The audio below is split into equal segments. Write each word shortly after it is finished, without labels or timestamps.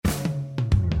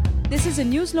This is a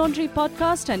News Laundry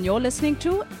podcast and you're listening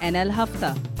to NL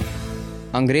Hafta.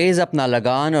 अंग्रेज अपना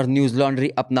लगान और न्यूज लॉन्ड्री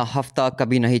अपना हफ्ता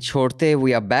कभी नहीं छोड़ते.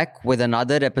 We are back with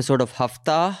another episode of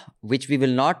Hafta, which we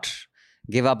will not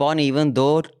give up on, even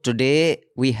though today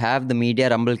we have the media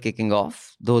rumble kicking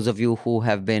off. Those of you who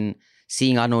have been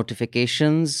seeing our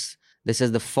notifications, this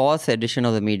is the 4th edition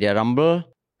of the media rumble,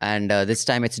 and this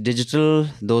time it's digital.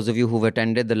 Those of you who've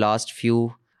attended the last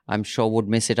few, I'm sure would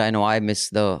miss it. I know I miss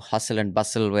the hustle and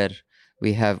bustle where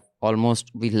we have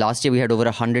last year we had over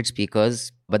 100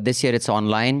 speakers, but this year it's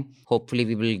online. Hopefully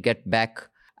we will get back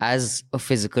as a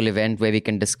physical event where we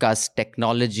can discuss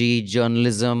technology,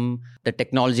 journalism, the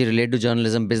technology related to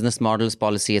journalism, business models,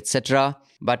 policy, etc.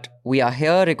 But we are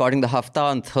here recording the Hafta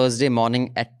on Thursday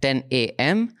morning at 10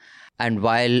 a.m. And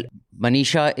while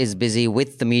Manisha is busy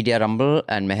with the media rumble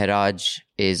and Mehraj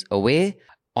is away,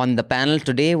 on the panel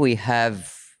today we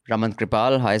have Raman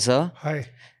Kripal. Hi, sir. Hi.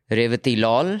 Revati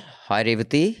Lal. Hi,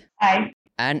 Revati. Hi.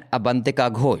 And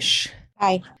Abantika Ghosh.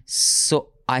 Hi. So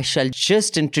I shall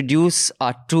just introduce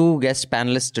our two guest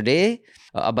panelists today.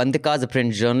 Abantika is a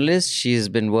print journalist. She's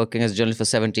been working as a journalist for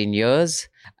 17 years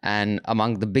and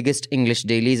among the biggest English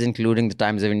dailies, including the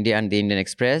Times of India and the Indian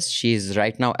Express. She's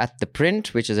right now at The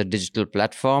Print, which is a digital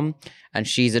platform, and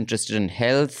she's interested in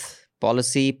health,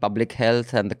 policy, public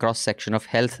health, and the cross-section of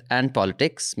health and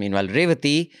politics. Meanwhile,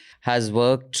 Revati has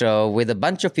worked with a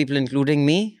bunch of people, including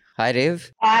me. Hi,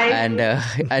 Rev. Hi.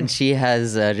 And she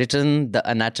has written The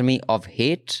Anatomy of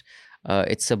Hate.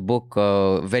 It's a book,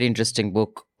 very interesting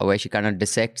book, where she kind of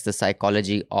dissects the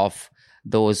psychology of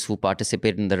those who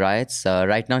participate in the riots.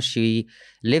 Right now, she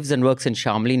lives and works in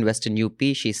Shamli in Western UP.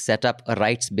 She's set up a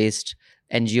rights-based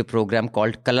NGO program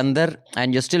called Kalandar.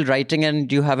 And you're still writing and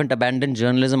you haven't abandoned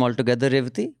journalism altogether,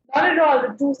 Revati? Not at all.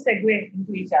 The two segue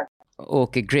into each other.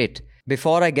 Okay, great.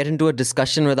 Before I get into a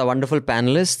discussion with our wonderful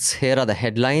panelists, here are the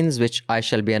headlines which I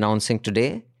shall be announcing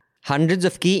today. Hundreds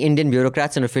of key Indian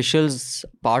bureaucrats and officials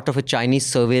part of a Chinese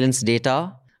surveillance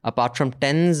data, apart from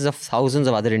tens of thousands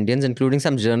of other Indians, including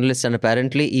some journalists and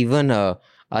apparently even a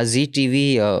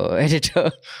ZTV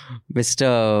editor,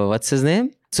 Mr. What's his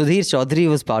name? Sudhir Chaudhary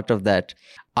was part of that.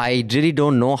 I really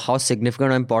don't know how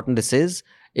significant or important this is.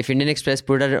 If Indian Express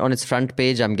put it on its front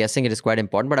page, I'm guessing it is quite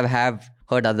important, but I have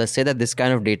heard others say that this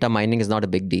kind of data mining is not a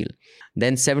big deal.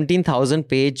 Then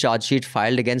 17,000-page charge sheet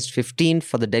filed against 15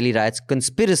 for the Delhi riots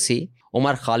conspiracy.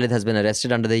 Omar Khalid has been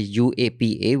arrested under the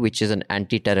UAPA, which is an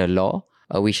anti-terror law.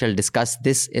 We shall discuss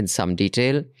this in some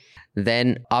detail.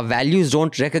 Then our values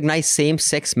don't recognize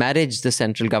same-sex marriage, the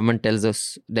central government tells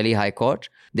us, Delhi High Court.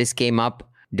 This came up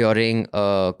during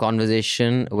a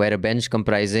conversation where a bench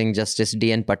comprising Justice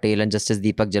D.N. Patel and Justice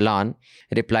Deepak Jalan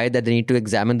replied that they need to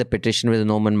examine the petition with an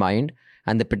open mind,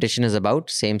 and the petition is about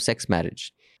same-sex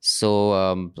marriage. So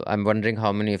I'm wondering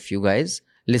how many of you guys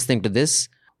listening to this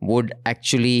would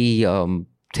actually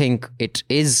think it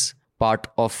is part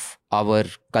of our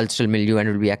cultural milieu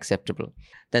and will be acceptable.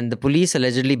 Then the police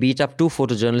allegedly beat up 2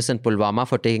 photojournalists in Pulwama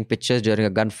for taking pictures during a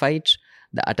gunfight.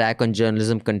 The attack on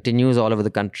journalism continues all over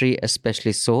the country,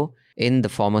 especially so in the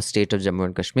former state of Jammu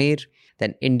and Kashmir.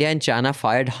 Then India and China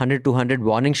fired 100-200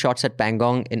 warning shots at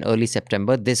Pangong in early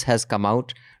September. This has come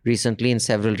out recently in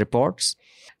several reports.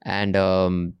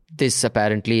 And this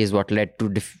apparently is what led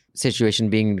to situation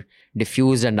being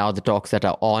diffused and now the talks that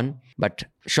are on. But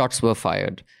shots were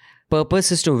fired.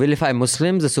 Purpose is to vilify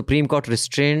Muslims. The Supreme Court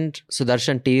restrained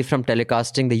Sudarshan TV from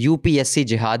telecasting the UPSC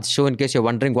Jihad show. In case you're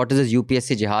wondering what is this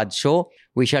UPSC Jihad show,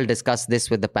 we shall discuss this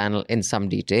with the panel in some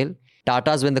detail.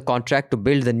 Tata's win the contract to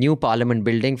build the new parliament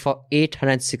building for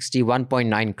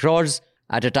 861.9 crores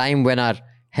at a time when our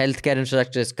healthcare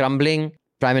infrastructure is crumbling.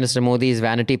 Prime Minister Modi's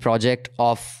vanity project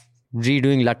of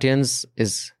redoing Lutyens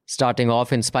is starting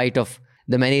off in spite of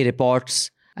the many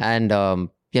reports and,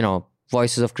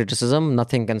 voices of criticism.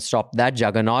 Nothing can stop that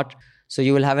juggernaut. So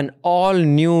you will have an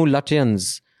all-new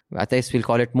Lutyens. I guess we'll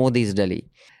call it Modi's Delhi.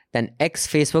 Then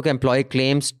ex-Facebook employee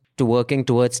claims to working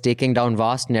towards taking down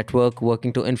vast network,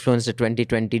 working to influence the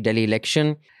 2020 Delhi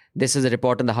election. This is a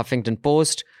report in the Huffington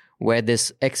Post where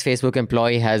this ex-Facebook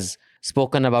employee has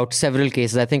spoken about several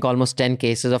cases, I think almost 10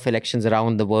 cases of elections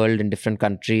around the world in different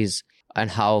countries and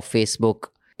how Facebook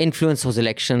influenced those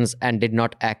elections and did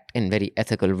not act in very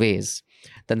ethical ways.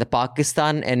 Then the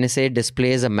Pakistan NSA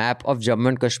displays a map of Jammu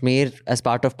and Kashmir as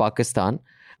part of Pakistan.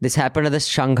 This happened at the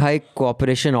Shanghai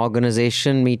Cooperation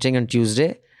Organization meeting on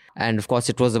Tuesday. And of course,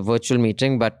 it was a virtual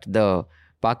meeting, but the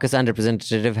Pakistan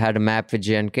representative had a map with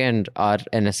J&K and our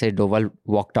NSA Doval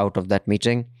walked out of that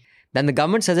meeting. Then the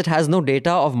government says it has no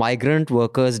data of migrant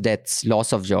workers' deaths,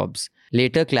 loss of jobs.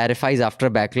 Later clarifies after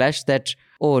a backlash that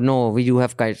oh no, we do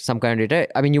have some kind of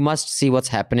data. I mean, you must see what's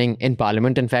happening in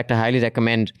Parliament. In fact, I highly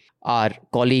recommend our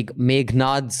colleague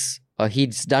Meghnad's.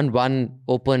 He's done one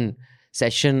open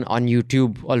session on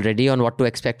YouTube already on what to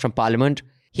expect from Parliament.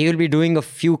 He will be doing a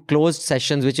few closed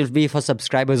sessions, which will be for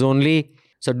subscribers only.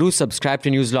 So do subscribe to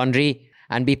News Laundry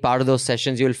and be part of those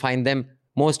sessions. You will find them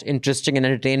most interesting and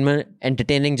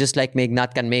entertaining, just like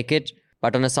Meghnad can make it,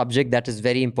 but on a subject that is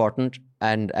very important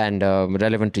and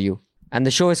relevant to you. And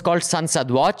the show is called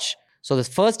Sansad Watch. So the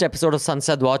first episode of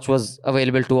Sansad Watch was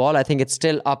available to all. I think it's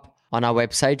still up on our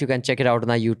website. You can check it out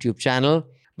on our YouTube channel.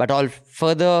 But all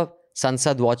further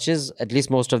Sansad Watches, at least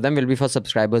most of them, will be for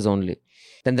subscribers only.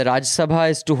 Then the Rajya Sabha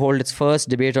is to hold its first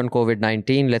debate on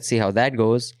COVID-19. Let's see how that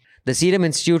goes. The Serum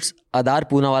Institute's Adar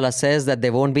Poonawala says that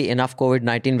there won't be enough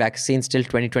COVID-19 vaccines till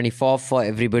 2024 for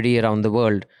everybody around the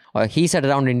world. He said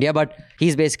around India, but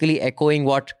he's basically echoing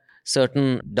what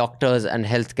certain doctors and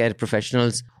healthcare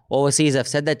professionals overseas have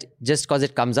said, that just because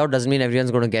it comes out doesn't mean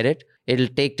everyone's going to get it. It'll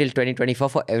take till 2024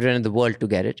 for everyone in the world to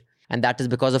get it. And that is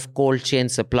because of cold chain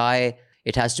supply.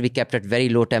 It has to be kept at very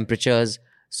low temperatures.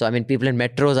 So, I mean, people in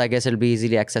metros, I guess it'll be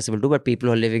easily accessible too, but people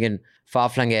who are living in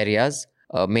far-flung areas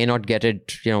may not get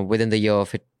it, within the year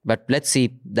of it. But let's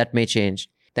see, that may change.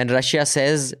 Then Russia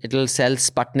says it'll sell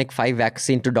Sputnik 5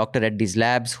 vaccine to Dr. Reddy's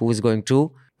labs, who is going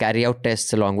to carry out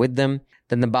tests along with them.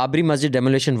 Then the Babri Masjid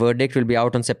demolition verdict will be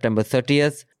out on September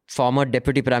 30th. Former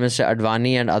Deputy Prime Minister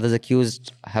Advani and others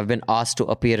accused have been asked to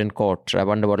appear in court. I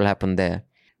wonder what will happen there.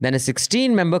 Then a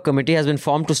 16-member committee has been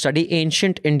formed to study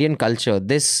ancient Indian culture.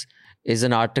 This is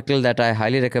an article that I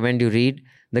highly recommend you read.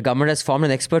 The government has formed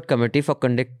an expert committee for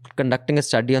conducting a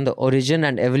study on the origin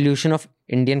and evolution of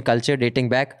Indian culture dating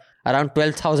back around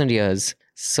 12,000 years.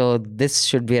 So this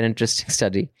should be an interesting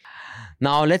study.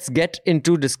 Now let's get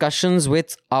into discussions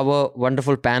with our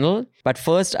wonderful panel. But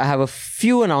first, I have a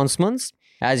few announcements.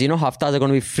 As you know, Haftas are going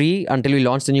to be free until we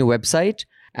launch the new website.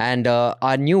 And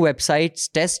our new website's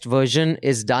test version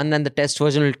is done, and the test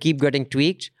version will keep getting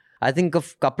tweaked. I think a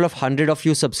couple of hundred of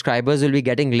you subscribers will be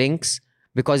getting links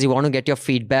because you want to get your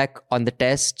feedback on the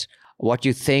test, what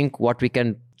you think, what we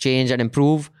can change and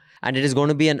improve. And it is going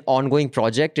to be an ongoing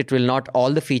project. It will not,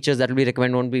 all the features that will be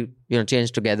recommended won't be,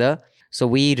 changed together. So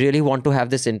we really want to have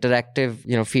this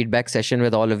interactive, feedback session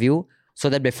with all of you so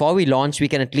that before we launch, we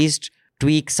can at least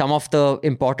tweak some of the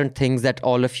important things that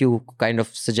all of you kind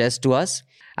of suggest to us.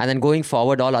 And then going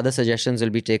forward, all other suggestions will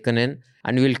be taken in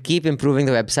and we'll keep improving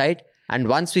the website. And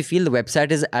once we feel the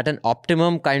website is at an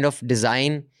optimum kind of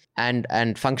design and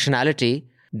functionality,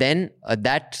 then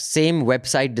that same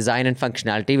website design and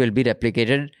functionality will be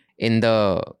replicated in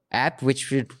the app,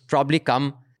 which will probably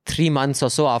come 3 months or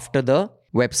so after the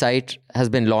website has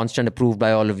been launched and approved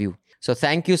by all of you. So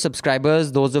thank you,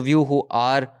 subscribers, those of you who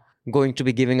are going to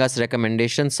be giving us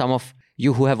recommendations. Some of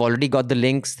you who have already got the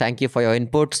links, thank you for your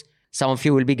inputs. Some of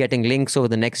you will be getting links over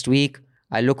the next week.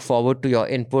 I look forward to your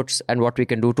inputs and what we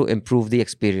can do to improve the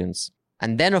experience.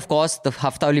 And then, of course, the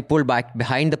Hafta will be pulled back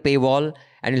behind the paywall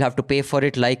and you'll have to pay for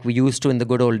it like we used to in the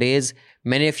good old days.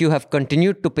 Many of you have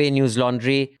continued to pay News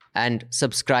Laundry and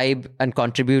subscribe and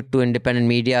contribute to independent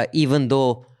media, even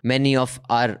though many of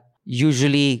our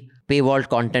usually paywalled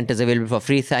content is available for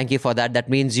free. Thank you for that. That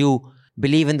means you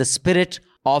believe in the spirit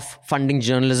of funding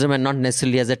journalism and not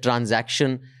necessarily as a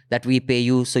transaction that we pay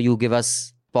you, so you give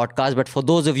us podcasts. But for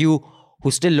those of you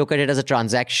who still look at it as a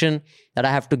transaction, that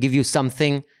I have to give you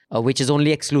something which is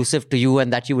only exclusive to you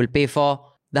and that you will pay for,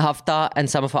 the Hafta and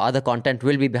some of our other content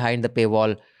will be behind the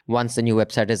paywall once the new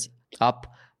website is up.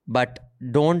 But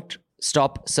don't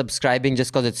stop subscribing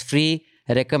just because it's free.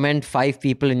 Recommend 5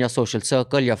 people in your social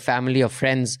circle, your family, your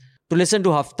friends, to listen to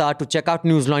Hafta, to check out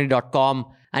newslaundry.com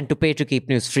and to pay to keep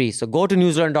news free. So go to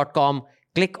newslaundry.com,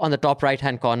 click on the top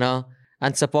right-hand corner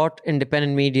and support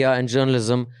independent media and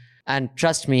journalism. And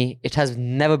trust me, it has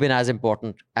never been as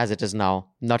important as it is now,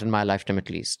 not in my lifetime at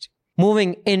least.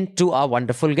 Moving into our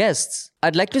wonderful guests.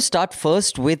 I'd like to start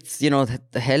first with,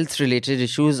 the health-related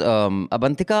issues.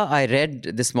 Abantika, I read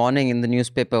this morning in the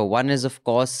newspaper. One is, of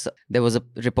course, there was a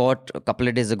report a couple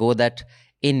of days ago that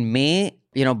in May,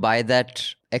 by that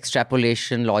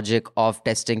extrapolation logic of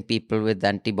testing people with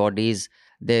antibodies,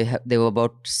 there were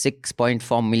about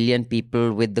 6.4 million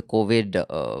people with the COVID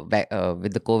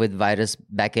virus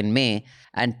back in May.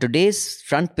 And today's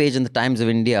front page in the Times of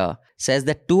India says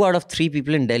that 2 out of 3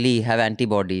 people in Delhi have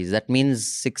antibodies. That means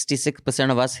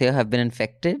 66% of us here have been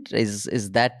infected.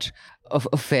 Is that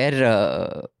a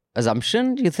fair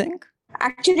assumption, do you think?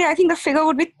 Actually, I think the figure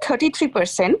would be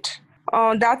 33%.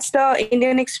 That's the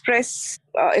Indian Express,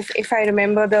 if I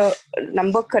remember the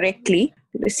number correctly.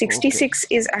 The 66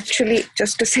 is actually,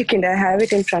 just a second, I have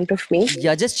it in front of me.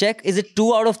 Yeah, just check. Is it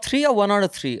 2 out of 3 or 1 out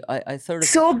of 3? I thought.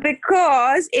 So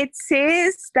because it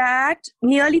says that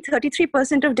nearly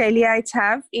 33% of Delhiites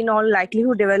have, in all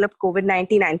likelihood, developed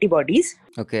COVID-19 antibodies.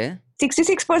 Okay.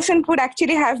 66% would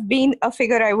actually have been a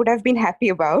figure I would have been happy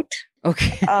about.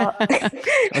 Okay.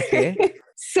 Okay.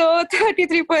 So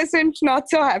 33% not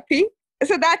so happy.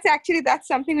 So that's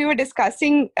something we were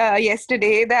discussing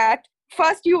yesterday, that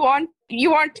first you want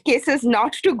cases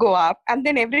not to go up, and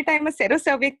then every time a sero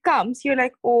survey comes, you're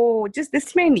like, oh, just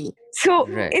this many. So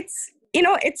Right.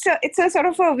 it's a sort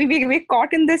of we're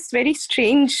caught in this very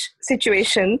strange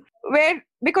situation where,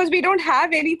 because we don't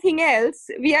have anything else,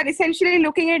 we are essentially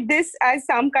looking at this as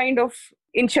some kind of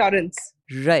insurance.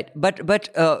 Right. But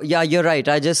yeah, you're right.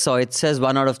 I just saw it says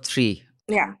 1 out of 3.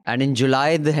 Yeah. And in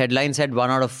July, the headline said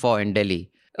 1 out of 4 in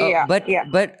Delhi. But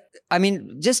I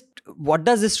mean, just what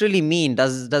does this really mean?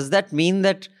 Does that mean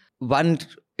that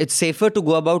it's safer to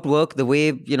go about work the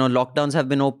way, lockdowns have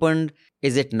been opened?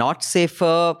 Is it not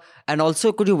safer? And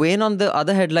also, could you weigh in on the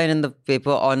other headline in the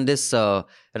paper on this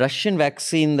Russian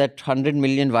vaccine, that 100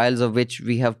 million vials of which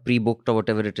we have pre-booked or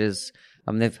whatever it is?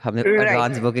 हमने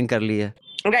advance booking कर ली है.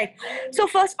 Right. So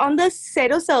first on the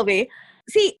sero survey,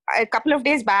 see, a couple of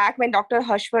days back when Dr.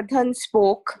 Harshvardhan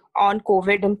spoke on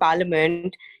COVID in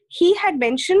Parliament, he had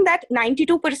mentioned that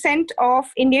 92% of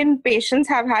Indian patients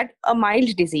have had a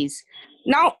mild disease.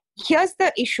 Now, here's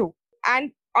the issue.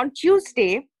 And on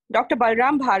Tuesday, Dr.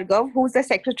 Balram Bhargav, who's the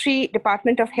Secretary,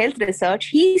 Department of Health Research,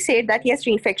 he said that yes,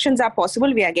 reinfections are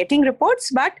possible. We are getting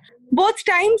reports, but both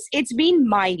times it's been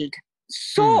mild.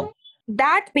 So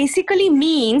that basically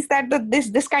means that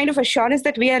this kind of assurance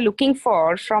that we are looking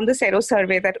for from the sero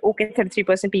survey, that okay,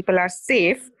 33% people are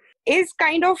safe, is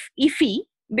kind of iffy,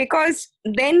 because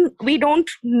then we don't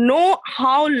know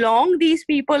how long these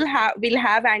people will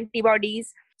have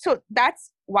antibodies. So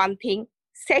that's one thing.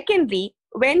 Secondly,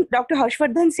 when Dr.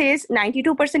 Harshvardhan says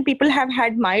 92% people have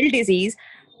had mild disease,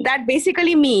 that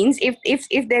basically means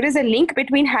if there is a link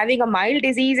between having a mild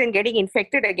disease and getting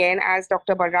infected again, as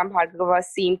Dr. Balram Bhargav was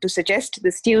seen to suggest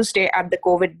this Tuesday at the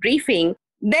COVID briefing,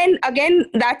 then again,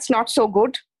 that's not so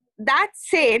good. That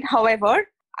said, however,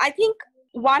 I think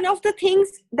one of the things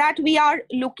that we are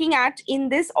looking at in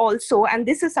this also, and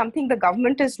this is something the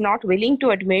government is not willing to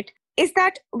admit, is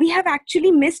that we have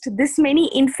actually missed this many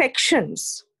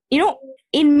infections.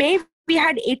 In May, we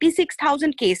had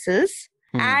 86,000 cases.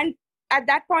 And at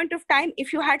that point of time,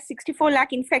 if you had 64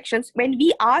 lakh infections, when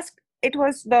we asked, it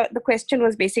was the question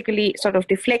was basically sort of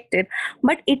deflected.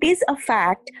 But it is a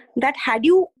fact that had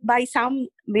you, by some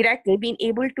miracle, been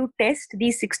able to test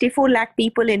these 64 lakh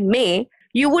people in May,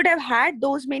 you would have had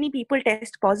those many people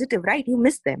test positive, right? You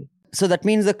missed them. So that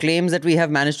means the claims that we have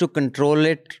managed to control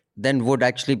it then would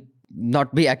actually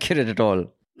not be accurate at all.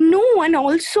 No, and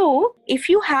also, if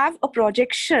you have a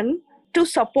projection to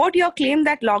support your claim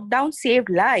that lockdown saved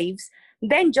lives,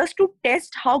 then just to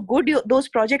test how good those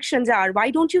projections are, why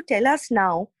don't you tell us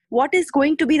now what is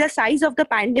going to be the size of the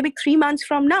pandemic 3 months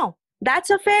from now? That's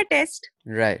a fair test.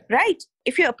 Right. Right.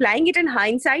 If you're applying it in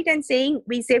hindsight and saying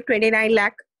we saved 29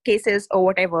 lakh cases or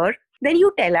whatever, then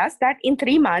you tell us that in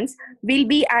 3 months, we'll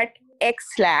be at X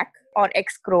lakh or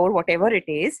X crore, whatever it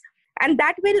is. And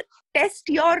that will test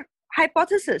your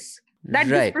hypothesis that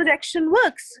this projection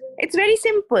works. It's very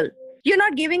simple. You're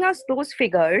not giving us those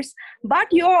figures, but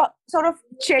you're sort of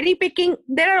cherry picking.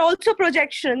 There are also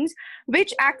projections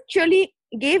which actually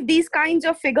gave these kinds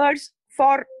of figures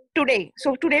for today.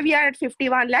 So today we are at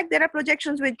 51 lakh. There are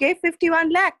projections which gave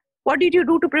 51 lakh. What did you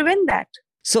do to prevent that?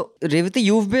 So, Revati,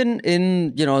 you've been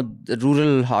in, the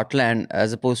rural heartland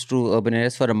as opposed to urban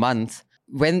areas for a month.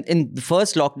 When in the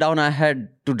first lockdown, I had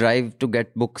to drive to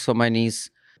get books for my niece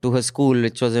to her school,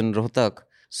 which was in Rohtak.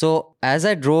 So as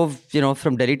I drove,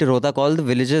 from Delhi to Rohtak, all the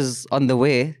villages on the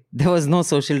way, there was no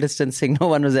social distancing. No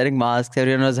one was wearing masks.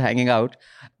 Everyone was hanging out.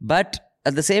 But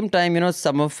at the same time,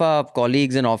 some of our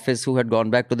colleagues in office who had gone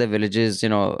back to their villages,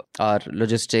 our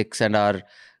logistics and the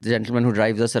gentleman who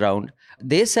drives us around,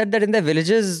 they said that in their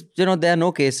villages, there are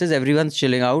no cases. Everyone's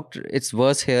chilling out. It's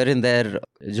worse here in their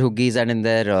jhuggis and in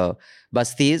their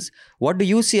bastis. What do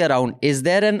you see around? Is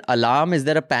there an alarm? Is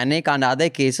there a panic? And are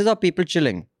there cases or people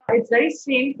chilling? It's very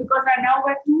strange because I now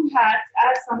wear two hats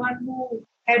as someone who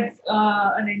heads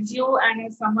an NGO and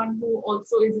as someone who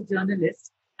also is a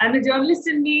journalist. And the journalist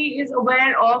in me is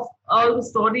aware of all the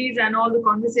stories and all the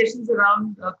conversations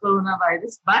around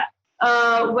coronavirus.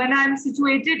 But when I'm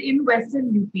situated in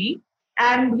Western UP,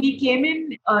 and we came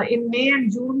in May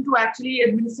and June to actually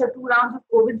administer 2 rounds of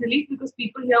COVID relief because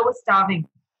people here were starving.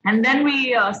 And then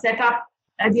we set up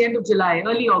at the end of July,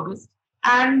 early August.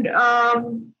 And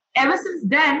ever since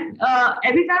then,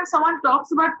 every time someone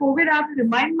talks about COVID, I have to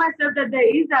remind myself that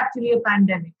there is actually a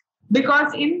pandemic.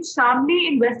 Because in Shamli,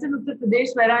 in Western Uttar Pradesh,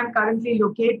 where I'm currently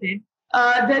located,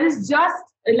 there is just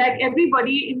like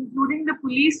everybody, including the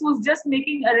police, who's just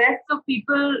making arrests of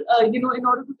people, in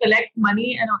order to collect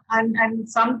money, and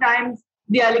sometimes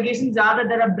the allegations are that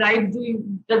there are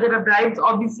bribes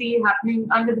obviously happening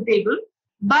under the table.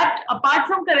 But apart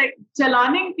from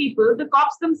chalaning people, the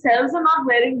cops themselves are not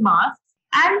wearing masks.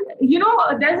 And,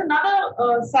 there's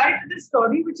another side to this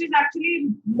story, which is actually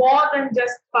more than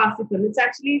just farcical. It's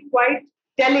actually quite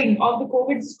telling of the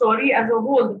COVID story as a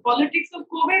whole, the politics of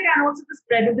COVID and also the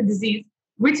spread of the disease,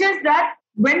 which is that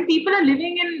when people are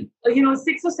living in,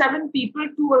 6 or 7 people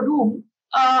to a room,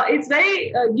 it's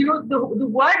very, the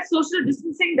word social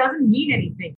distancing doesn't mean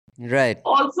anything. Right.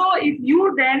 Also, if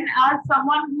you then, as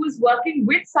someone who is working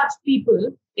with such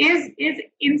people, is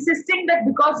insisting that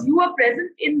because you are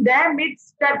present in their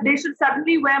midst, that they should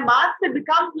suddenly wear masks, it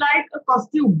becomes like a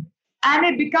costume. And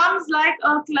it becomes like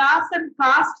a class and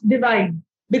caste divide.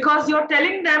 Because you're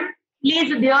telling them,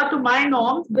 please adhere to my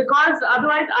norms, because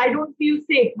otherwise I don't feel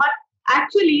safe. But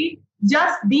actually,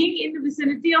 just being in the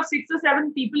vicinity of 6 or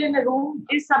 7 people in a room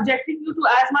is subjecting you to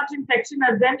as much infection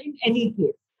as them in any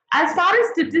case. As far as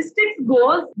statistics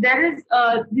goes, there is,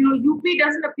 UP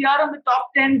doesn't appear on the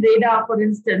top 10 radar, for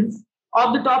instance,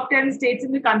 of the top 10 states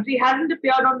in the country, hasn't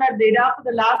appeared on that radar for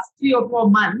the last 3 or 4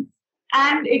 months.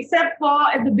 And except for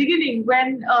at the beginning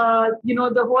when,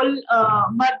 the whole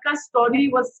Markaz story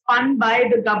was spun by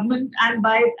the government and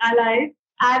by its allies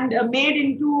and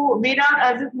made out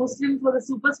as if Muslims were the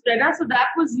super spreader. So that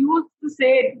was used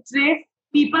to trace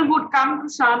people who would come to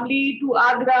Shamli, to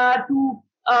Agra, to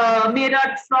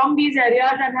Meerut from these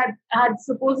areas and had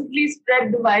supposedly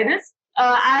spread the virus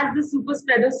as the super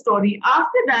spreader story.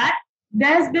 After that,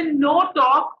 there's been no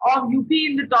talk of UP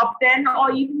in the top 10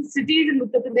 or even cities in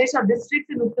Uttar Pradesh or districts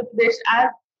in Uttar Pradesh as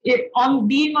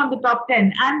being on the top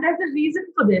 10. And there's a reason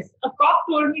for this. A cop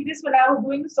told me this when I was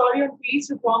doing the story on police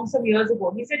reform some years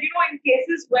ago. He said, in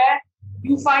cases where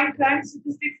you find crime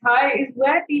statistics high is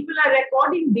where people are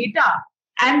recording data.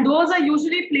 And those are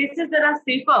usually places that are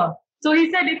safer. So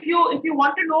he said, if you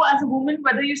want to know as a woman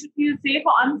whether you should feel safe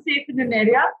or unsafe in an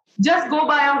area, just go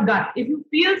by your gut. If you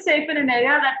feel safe in an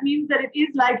area, that means that it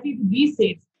is likely to be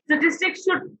safe. Statistics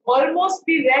should almost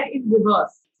be read in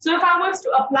reverse. So if I was to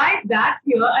apply that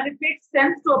here, and it makes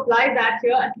sense to apply that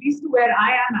here, at least to where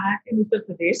I am at in Uttar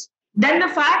Pradesh, then the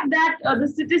fact that the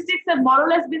statistics have more or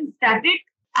less been static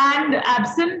and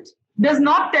absent does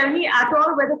not tell me at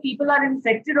all whether people are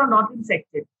infected or not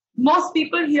infected. Most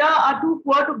people here are too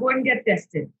poor to go and get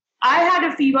tested. I had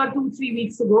a fever 2-3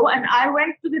 weeks ago and I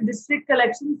went to the district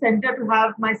collection center to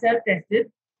have myself tested.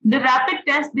 The rapid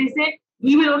test, they say,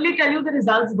 we will only tell you the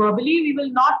results verbally. We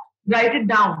will not write it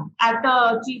down at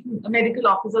the chief medical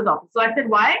officer's office. So I said,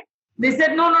 why? They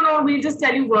said, no, we'll just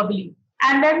tell you verbally.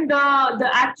 And then the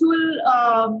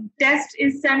actual test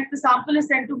is sent, the sample is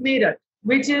sent to Meerut,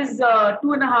 which is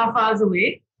 2.5 hours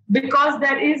away. Because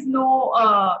there is no,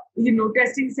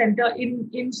 testing center in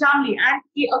Shamli. And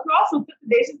across Uttar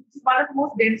Pradesh, which is one of the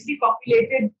most densely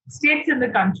populated states in the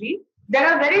country, there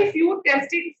are very few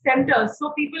testing centers.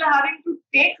 So people are having to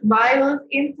take vials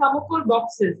in thermocol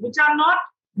boxes, which are not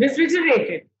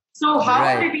refrigerated. So how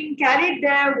are they being carried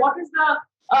there? What is the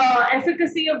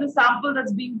efficacy of the sample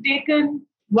that's being taken?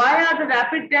 Why are the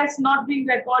rapid tests not being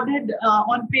recorded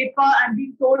on paper and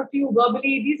being told to you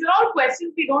verbally? These are all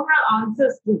questions we don't have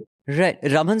answers to. Right.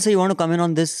 Raman, so you want to come in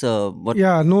on this?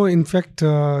 Yeah, no, in fact,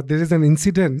 there is an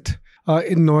incident.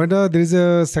 In Noida, there is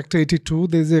a Sector 82,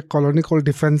 there is a colony called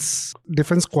Defense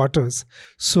Quarters.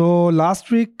 So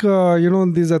last week,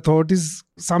 these authorities,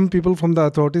 some people from the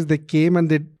authorities, they came and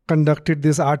they conducted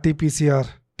this RT-PCR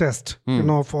test,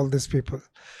 of all these people.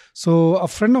 So a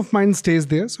friend of mine stays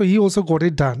there. So he also got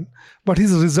it done, but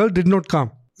his result did not come.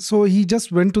 So he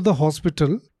just went to the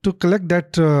hospital to collect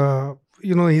that,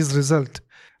 his result.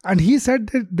 And he said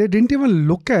that they didn't even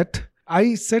look at,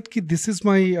 I said, this is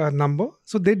my number.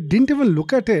 So they didn't even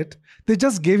look at it. They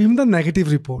just gave him the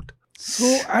negative report. So,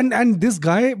 and this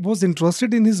guy was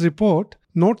interested in his report,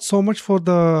 not so much for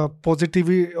the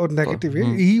positivity or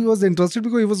negativity. He was interested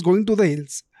because he was going to the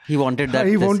hills. He wanted that.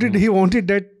 He wanted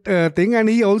that thing, and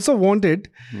he also wanted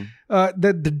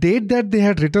the date that they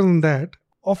had written on that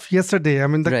of yesterday. I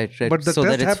mean, right. But the so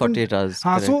test that it's happened. 48 hours.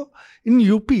 So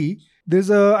in UP, there's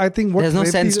there's no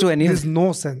sense to any of it. There's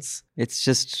no sense. It's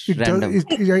just random.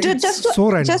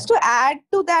 So random. Just to add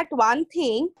to that one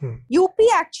thing, UP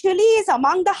actually is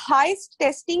among the highest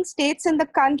testing states in the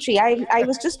country. I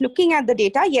was just looking at the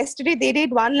data. Yesterday, they did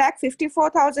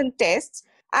 154,000 tests.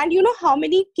 And you know how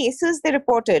many cases they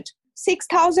reported?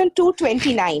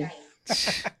 6,229,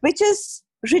 which is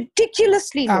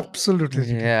ridiculously low.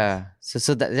 Absolutely. Yeah.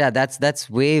 That's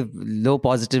way low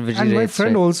positivity And my rates,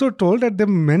 friend right? also told that there are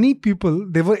many people,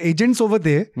 there were agents over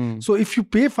there. So if you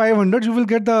pay 500, you will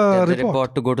get the The report.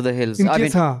 report to go to the hills.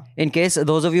 In case,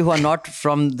 Those of you who are not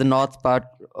from the north part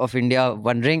of India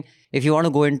wondering, if you want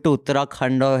to go into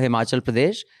Uttarakhand or Himachal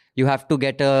Pradesh, you have to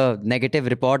get a negative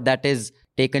report that is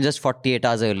taken just 48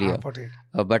 hours earlier. 48.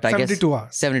 But I guess 72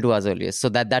 hours. 72 hours earlier. So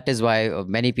that is why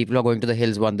many people are going to the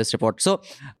hills want this report. So,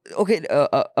 okay,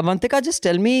 Avantika, just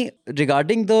tell me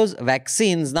regarding those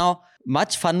vaccines. Now,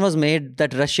 much fun was made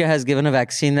that Russia has given a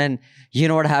vaccine, and you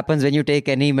know what happens when you take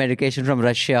any medication from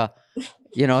Russia.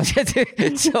 You know, so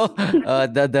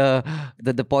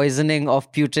the poisoning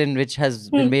of Putin, which has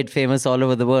been made famous all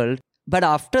over the world. But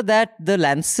after that, the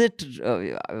Lancet,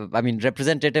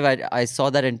 representative, I saw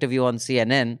that interview on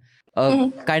CNN,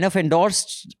 kind of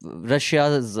endorsed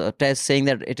Russia's test, saying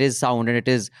that it is sound and it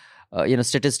is,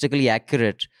 statistically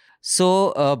accurate.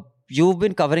 So you've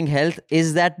been covering health.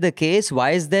 Is that the case?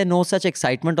 Why is there no such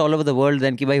excitement all over the world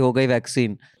then ki bhai ho gayi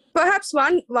vaccine? Perhaps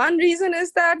one reason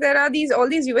is that there are all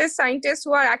these US scientists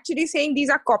who are actually saying these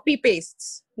are copy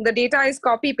pastes. The data is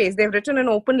copy paste. They've written an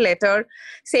open letter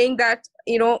saying that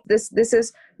this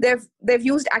is they've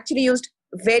used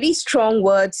very strong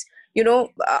words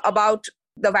about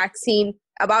the vaccine,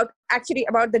 about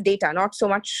the data, not so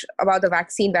much about the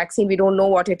vaccine. We don't know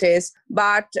what it is,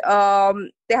 but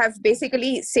they have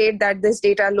basically said that this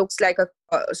data looks like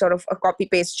a sort of a copy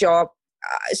paste job.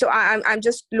 So I'm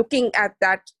just looking at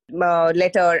that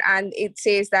letter, and it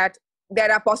says that there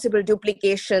are possible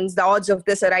duplications. The odds of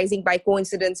this arising by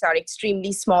coincidence are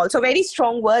extremely small. So very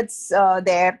strong words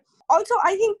there. Also,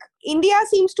 I think India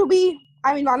seems to be,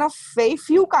 one of very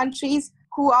few countries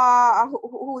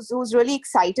who's really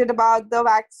excited about the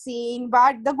vaccine.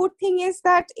 But the good thing is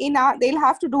that they'll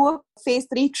have to do a phase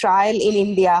 3 trial in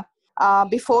India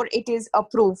before it is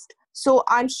approved. So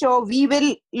I'm sure we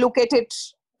will look at it.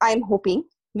 I'm hoping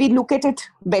we look at it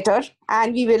better,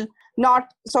 and we will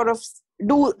not sort of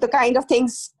do the kind of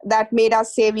things that made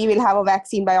us say we will have a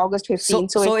vaccine by August 15.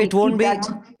 So it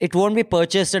won't be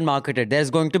purchased and marketed. There's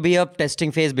going to be a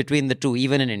testing phase between the two,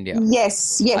 even in India.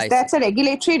 Yes, that's a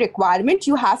regulatory requirement.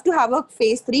 You have to have a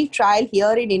phase 3 trial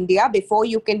here in India before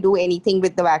you can do anything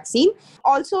with the vaccine.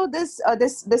 Also, this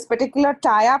particular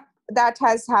tie-up that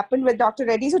has happened with Dr.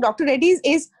 Reddy's. So Dr. Reddy's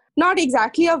is not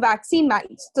exactly a vaccine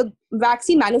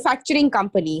manufacturing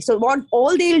company. So what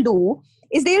all they'll do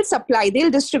is they'll supply, they'll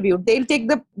distribute, they'll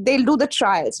do the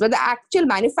trials. But the actual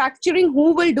manufacturing,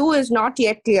 who will do is not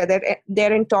yet clear.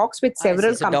 They're in talks with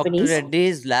several companies. Dr.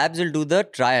 Reddy's labs will do the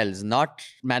trials, not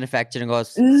manufacturing or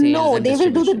sales. No, they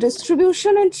will do the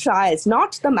distribution and trials,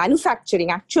 not the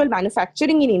manufacturing. Actual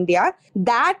manufacturing in India,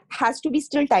 that has to be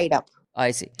still tied up.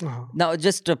 I see. Now,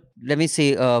 just let me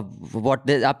see what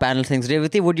our panel thinks.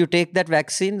 Revati, would you take that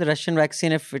vaccine, the Russian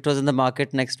vaccine, if it was in the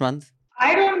market next month?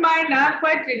 I don't mind. I'm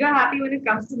quite trigger happy when it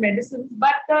comes to medicines.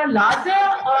 But the larger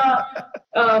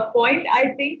point,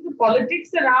 I think the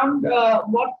politics around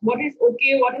what is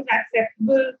okay, what is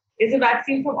acceptable. Is a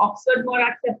vaccine from Oxford more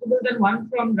acceptable than one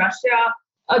from Russia?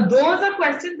 Those are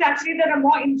questions actually that are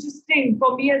more interesting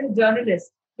for me as a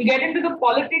journalist. We get into the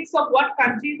politics of what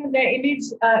countries and their image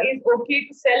is okay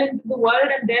to sell into the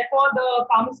world, and therefore the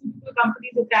pharmaceutical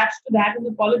companies attached to that and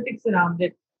the politics around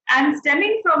it. And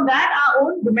stemming from that, our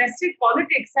own domestic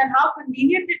politics and how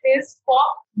convenient it is for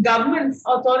governments,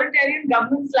 authoritarian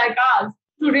governments like ours,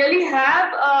 to really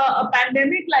have a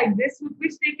pandemic like this with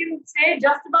which they can say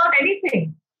just about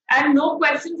anything. And no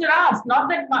questions are asked. Not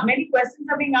that many questions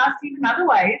are being asked even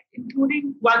otherwise,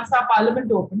 including once our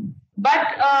parliament opened. But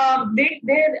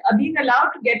they're being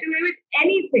allowed to get away with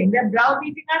anything. They're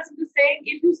browbeating us into saying,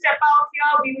 if you step out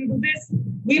here, we will do this.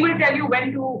 We will tell you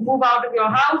when to move out of your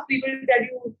house. We will tell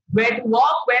you where to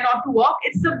walk, where not to walk.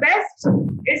 It's the best.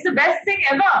 It's the best thing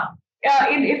ever.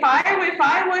 If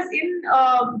I was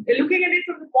looking at it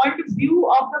from the point of view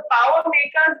of the power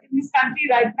makers in this country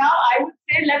right now, I would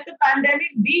say let the pandemic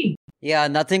be. Yeah,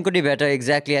 nothing could be better.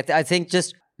 Exactly. I think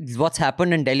just what's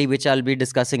happened in Delhi, which I'll be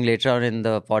discussing later on in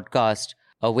the podcast,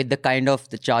 with the kind of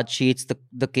the charge sheets,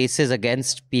 the cases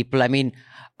against people. I mean,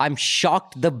 I'm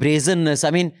shocked, the brazenness. I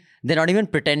mean, they're not even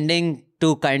pretending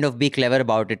to kind of be clever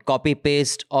about it. Copy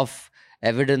paste of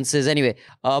evidences. Anyway,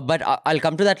 but I'll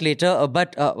come to that later.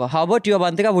 But how about you,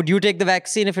 Avantika? Would you take the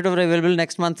vaccine if it were available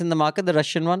next month in the market, the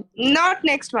Russian one? Not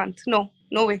next month. No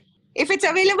way. If it's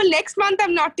available next month,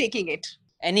 I'm not taking it.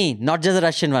 Any, not just the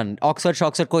Russian one. Oxford,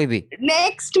 koi bhi.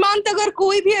 Next month, agar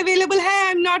koi bhi available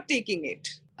hai, I'm not taking it.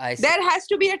 I see. There has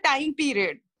to be a time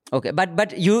period. Okay,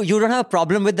 but you don't have a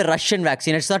problem with the Russian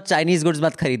vaccine. It's not Chinese goods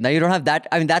mat kharidna. You don't have that.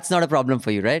 I mean, that's not a problem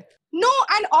for you, right? No,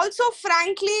 and also,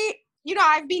 frankly,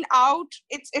 I've been out.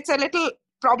 It's a little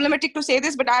problematic to say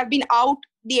this, but I've been out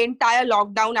the entire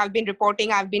lockdown. I've been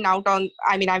reporting. I've been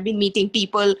I've been meeting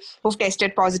people who've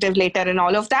tested positive later and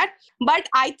all of that. But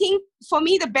I think for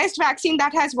me, the best vaccine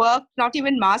that has worked, not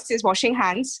even masks, is washing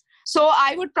hands. So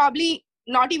I would probably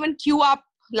not even queue up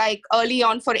like early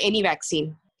on for any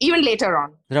vaccine, even later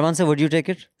on. Raman sir, would you take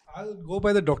it? I'll go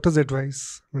by the doctor's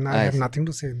advice. I mean, I have nothing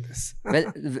to say in this.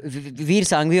 Well, Veer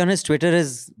Sanghvi on his Twitter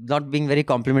is not being very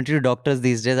complimentary to doctors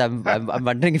these days. I'm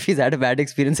wondering if he's had a bad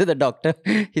experience with a doctor.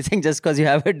 He's saying just because you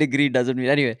have a degree doesn't mean...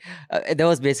 Anyway, there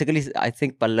was basically, I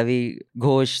think, Pallavi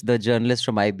Ghosh, the journalist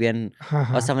from IBN,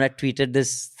 or someone had tweeted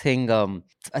this thing,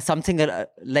 something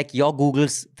like your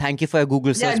Google's, thank you for your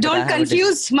Google search. Yeah, don't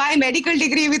confuse my medical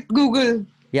degree with Google.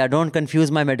 Yeah, don't confuse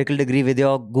my medical degree with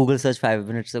your Google search 5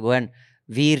 minutes ago. And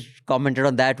Veer commented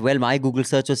on that. Well, my Google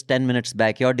search was 10 minutes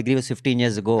back. Your degree was 15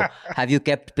 years ago. Have you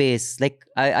kept pace? Like,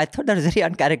 I thought that was very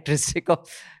uncharacteristic of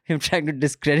him trying to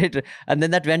discredit. And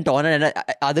then that went on and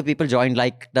other people joined,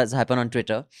 like does happen on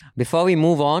Twitter. Before we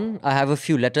move on, I have a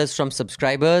few letters from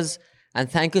subscribers. And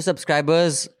thank you,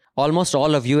 subscribers. Almost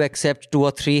all of you, except 2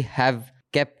 or 3, have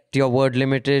kept your word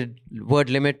limit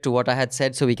to what I had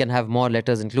said, so we can have more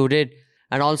letters included.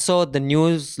 And also the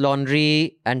News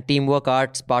Laundry and Teamwork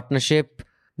Arts partnership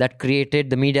that created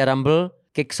the Media Rumble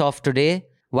kicks off today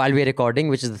while we're recording,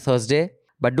 which is the Thursday.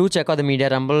 But do check out the Media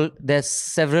Rumble. There's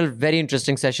several very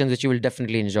interesting sessions which you will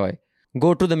definitely enjoy.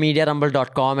 Go to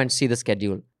themediarumble.com and see the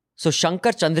schedule. So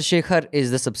Shankar Chandrasekhar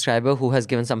is the subscriber who has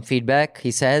given some feedback.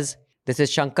 He says, this is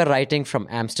Shankar writing from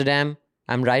Amsterdam.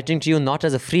 I'm writing to you not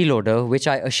as a freeloader, which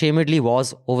I ashamedly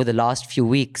was over the last few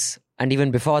weeks. And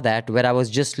even before that, where I was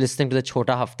just listening to the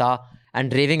Chota Hafta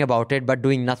and raving about it, but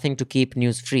doing nothing to keep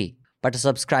news free. But a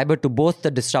subscriber to both the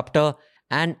Disruptor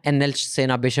and NL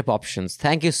Sena Bishop options.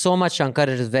 Thank you so much, Shankar.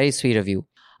 It is very sweet of you.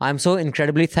 I'm so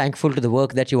incredibly thankful to the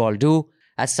work that you all do.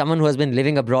 As someone who has been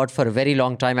living abroad for a very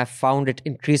long time, I've found it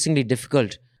increasingly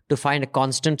difficult to find a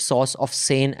constant source of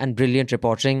sane and brilliant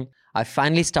reporting. I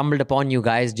finally stumbled upon you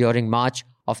guys during March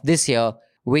of this year,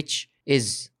 which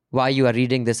is why you are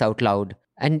reading this out loud.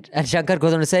 And Shankar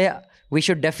goes on to say, we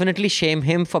should definitely shame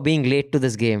him for being late to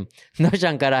this game. No,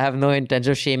 Shankar, I have no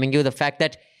intention of shaming you. The fact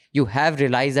that you have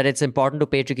realized that it's important to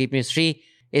pay to keep news free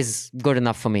is good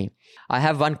enough for me. I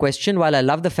have one question. While I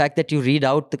love the fact that you read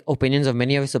out the opinions of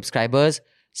many of your subscribers,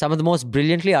 some of the most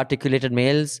brilliantly articulated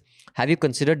mails, have you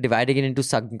considered dividing it into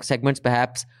segments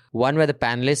perhaps? One where the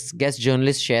panelists, guest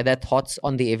journalists share their thoughts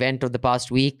on the event of the past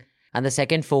week, and the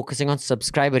second focusing on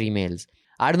subscriber emails.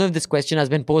 I don't know if this question has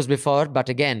been posed before, but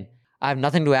again, I have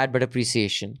nothing to add but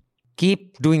appreciation.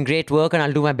 Keep doing great work and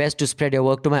I'll do my best to spread your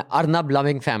work to my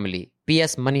Arnab-loving family.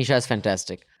 P.S. Manisha is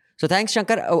fantastic. So thanks,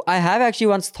 Shankar. I have actually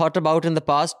once thought about in the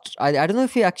past, I don't know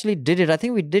if we actually did it. I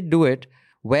think we did do it,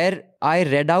 where I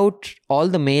read out all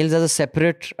the mails as a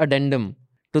separate addendum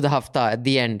to the Hafta at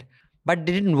the end. But it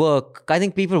didn't work. I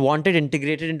think people wanted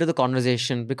integrated into the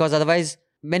conversation because otherwise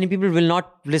many people will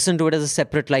not listen to it as a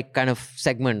separate kind of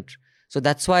segment. So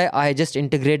that's why I just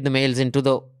integrate the mails into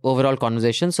the overall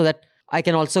conversation so that I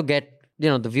can also get,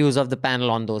 the views of the panel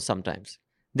on those sometimes.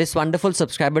 This wonderful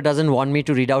subscriber doesn't want me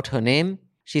to read out her name.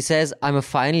 She says, I'm a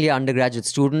final year undergraduate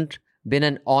student, been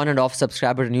an on and off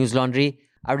subscriber to News Laundry.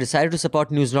 I've decided to support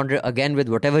News Laundry again with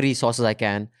whatever resources I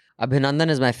can. Abhinandan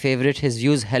is my favorite. His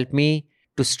views help me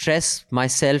to stress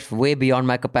myself way beyond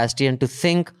my capacity and to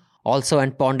think also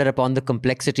and ponder upon the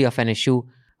complexity of an issue.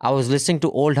 I was listening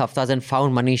to old Haftas and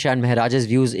found Manisha and Mehraj's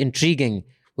views intriguing,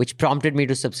 which prompted me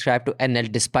to subscribe to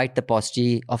NL despite the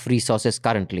paucity of resources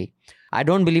currently. I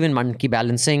don't believe in monkey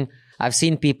balancing. I've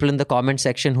seen people in the comment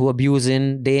section who abuse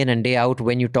day in and day out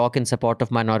when you talk in support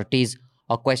of minorities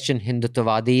or question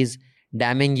Hindutvawadis,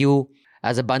 damning you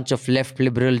as a bunch of left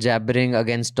liberal jabbering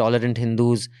against tolerant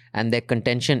Hindus, and their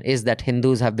contention is that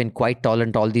Hindus have been quite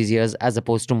tolerant all these years as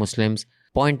opposed to Muslims,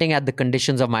 pointing at the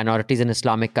conditions of minorities in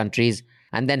Islamic countries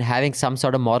and then having some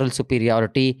sort of moral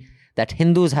superiority that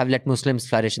Hindus have let Muslims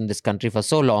flourish in this country for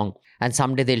so long and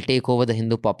someday they'll take over the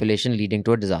Hindu population, leading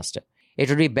to a disaster. It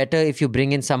would be better if you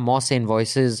bring in some more sane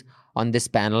voices on this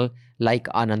panel like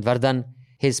Anand Vardhan.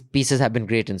 His pieces have been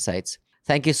great insights.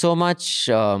 Thank you so much.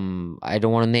 I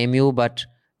don't want to name you, but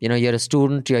you're a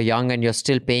student, you're young, and you're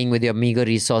still paying with your meager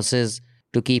resources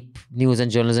to keep news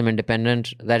and journalism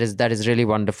independent. That is really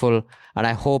wonderful. And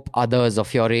I hope others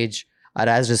of your age are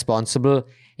as responsible.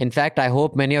 In fact, I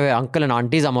hope many of your uncle and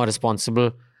aunties are more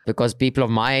responsible, because people of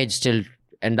my age still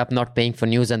end up not paying for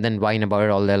news and then whine about it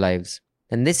all their lives.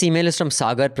 And this email is from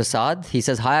Sagar Prasad. He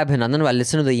says, "Hi Abhinandan, while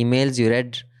listening to the emails you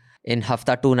read in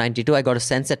Hafta 292, I got a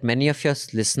sense that many of your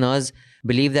listeners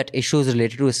believe that issues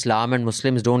related to Islam and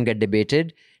Muslims don't get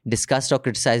debated, discussed or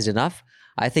criticized enough.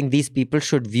 I think these people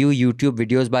should view YouTube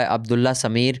videos by Abdullah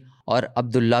Samir or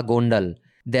Abdullah Gondal.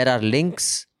 There are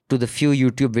links to the few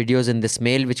YouTube videos in this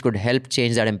mail which could help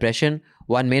change that impression.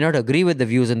 One may not agree with the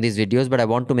views in these videos, but I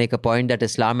want to make a point that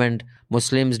Islam and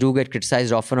Muslims do get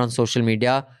criticized often on social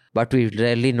media, but we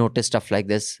rarely notice stuff like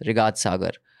this. Regards,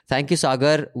 Sagar." Thank you,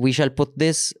 Sagar. We shall put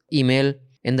this email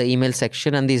in the email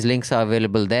section and these links are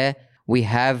available there. We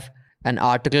have an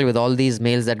article with all these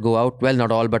mails that go out. Well,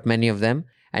 not all, but many of them.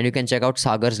 And you can check out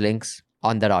Sagar's links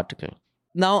on that article.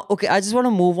 Now, okay, I just want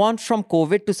to move on from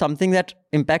COVID to something that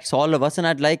impacts all of us. And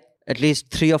I'd like at least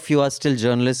 3 of you are still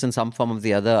journalists in some form or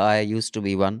the other. I used to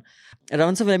be one.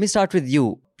 Raman sir, let me start with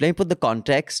you. Let me put the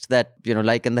context that,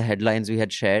 like in the headlines we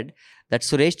had shared, that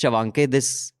Suresh Chawanke,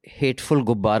 this hateful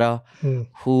Gubbara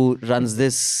who runs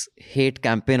this hate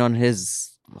campaign on his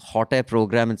hot air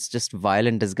program, it's just vile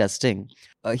and disgusting.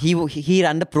 He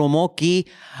ran the promo ki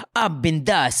ab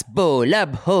bindas bol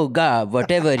ab hoga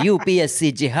whatever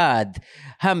UPSC jihad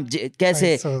hum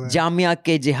kaise Jamia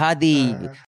ke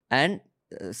jihadi, and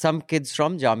some kids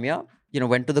from Jamia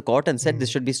went to the court and said this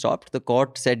should be stopped. The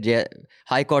court said,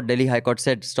 Delhi High Court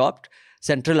said stopped.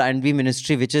 Central I&B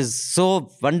Ministry, which is so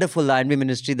wonderful, the I&B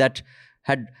Ministry that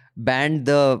had banned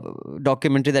the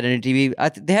documentary that NDTV,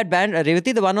 they had banned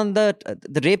Revati, the one on the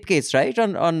rape case, right?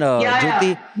 On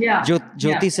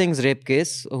Jyoti Singh's rape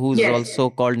case, who's also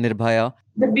called Nirbhaya.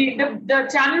 The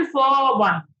Channel 4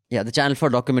 one. Yeah, the Channel 4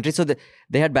 documentary. So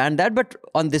they had banned that, but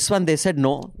on this one they said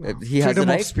no, he has the right. Freedom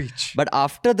of speech. But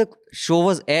after the show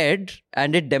was aired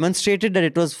and it demonstrated that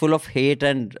it was full of hate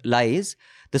and lies,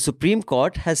 the Supreme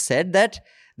Court has said that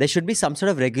there should be some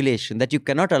sort of regulation, that you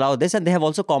cannot allow this. And they have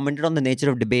also commented on the nature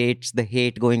of debates, the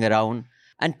hate going around.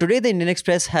 And today the Indian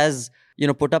Express has,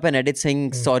 put up an edit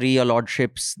saying, sorry, your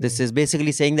lordships. This is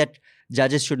basically saying that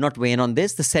judges should not weigh in on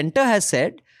this. The centre has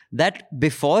said that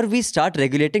before we start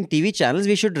regulating TV channels,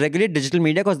 we should regulate digital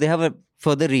media because they have a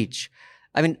further reach.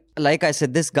 I mean, like I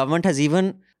said, this government has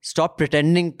even stopped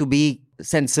pretending to be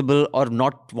sensible or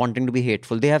not wanting to be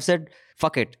hateful. They have said,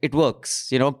 fuck it, it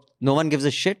works. No one gives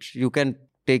a shit. You can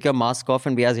take your mask off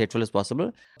and be as hateful as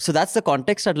possible. So that's the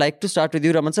context. I'd like to start with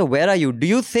you, Raman sir. Where are you? Do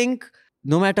you think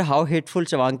no matter how hateful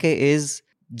Chawanke is,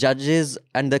 judges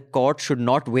and the court should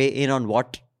not weigh in on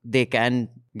what they can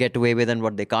get away with and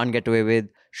what they can't get away with?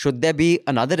 Should there be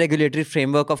another regulatory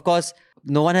framework? Of course,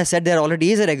 no one has said there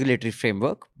already is a regulatory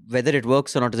framework. Whether it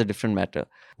works or not is a different matter.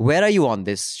 Where are you on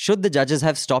this? Should the judges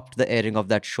have stopped the airing of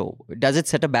that show? Does it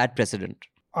set a bad precedent?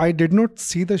 I did not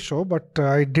see the show, but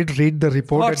I did read the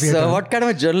report. What kind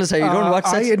of a journalist are you? You don't watch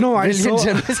such brilliant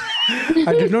journalists.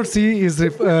 I did not see his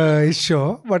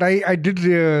show, but I did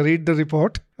read the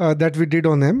report that we did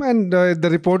on him, and the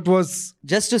report was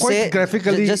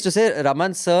graphically. Just to say,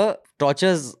 Raman sir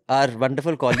tortures our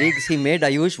wonderful colleagues. He made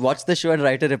Ayush watch the show and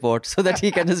write a report so that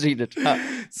he can just read it.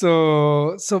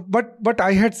 But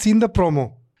I had seen the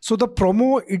promo. So the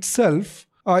promo itself.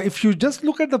 If you just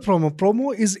look at the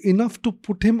promo is enough to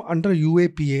put him under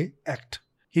UAPA Act.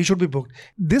 He should be booked.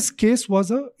 This case was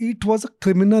a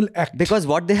criminal act. Because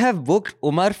what they have booked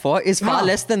Umar for is far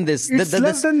less than this. It's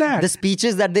less than that. The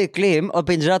speeches that they claim, or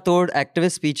Pinjra Tod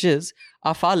activist speeches,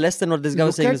 are far less than what this guy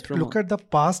was saying in his promo. Look at the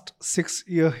past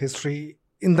 6-year history.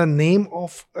 In the name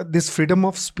of this freedom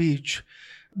of speech,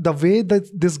 the way that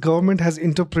this government has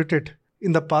interpreted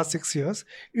in the past 6 years,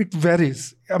 it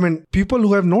varies. I mean, people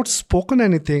who have not spoken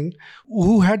anything,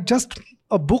 who had just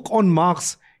a book on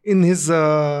Marx in his,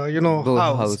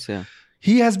 house. Yeah.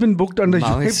 He has been booked under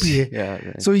UAPA. Yeah,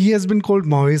 right. So he has been called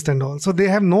Maoist and all. So they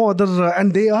have no other,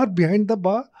 and they are behind the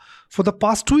bar for the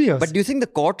past 2 years. But do you think the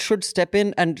court should step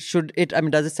in and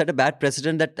does it set a bad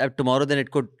precedent that tomorrow then it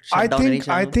could shut down any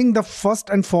channel? I think the first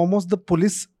and foremost, the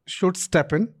police should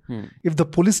step in. If the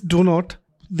police do not,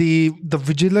 the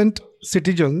vigilant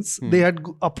citizens, they had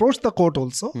approached the court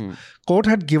also. Court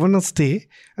had given a stay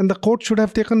and the court should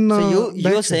have taken So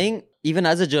you're saying, even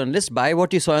as a journalist, by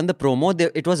what you saw in the promo,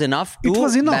 it was enough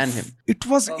to ban him? It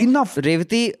was enough.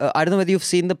 Revati, I don't know whether you've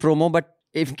seen the promo, but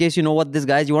in case you know what this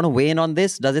guy is, you want to weigh in on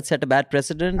this? Does it set a bad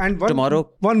precedent tomorrow?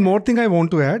 One more thing I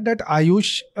want to add, that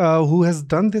Ayush, who has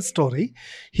done this story,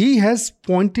 he has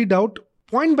pointed out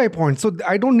point by point. So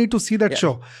I don't need to see that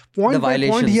show. Point by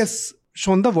point, he has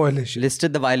shown the violation.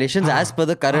 Listed the violations as per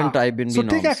the current IBNB norms. So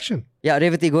take action. Yeah,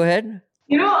 Revati, go ahead.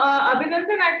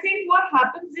 Abhinandan, I think what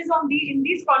happens is in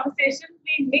these conversations,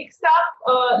 we mix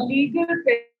up legal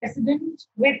precedent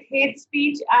with hate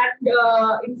speech and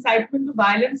incitement to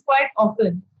violence quite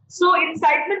often. So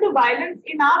incitement to violence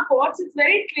in our courts, it's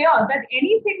very clear that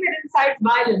anything that incites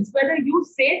violence, whether you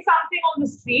say something on the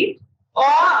street or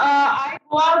I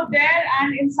go out there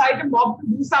and incite a mob to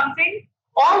do something,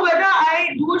 or whether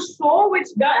I do a show which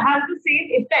has the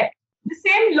same effect, the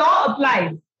same law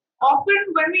applies. Often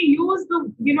when we use the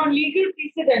legal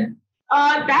precedent,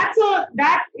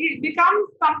 that it becomes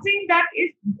something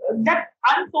that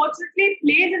unfortunately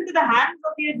plays into the hands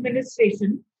of the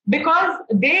administration, because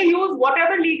they use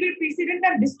whatever legal precedent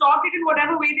and distort it in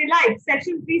whatever way they like.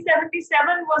 Section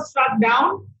 377 was struck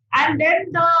down, and then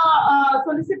the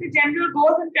Solicitor General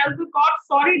goes and tells the court,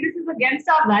 sorry, this is against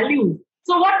our values.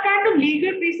 So what kind of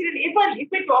legal precedent? If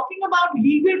we're talking about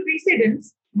legal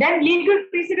precedents, then legal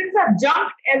precedents are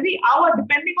jumped every hour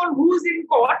depending on who's in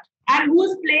court and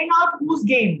who's playing out whose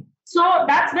game. So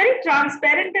that's very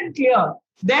transparent and clear.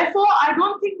 Therefore, I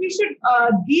don't think we should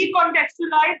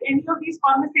decontextualize any of these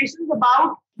conversations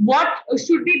about what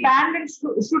should be banned and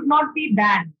should not be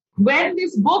banned. When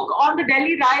this book on the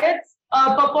Delhi riots,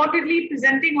 purportedly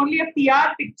presenting only a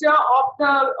PR picture of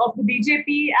the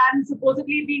BJP and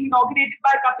supposedly being inaugurated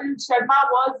by Kapil Sharma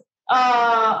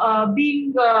was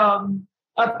being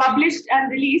published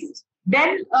and released,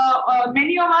 then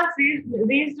many of us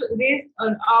raised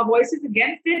our voices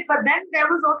against it. But then there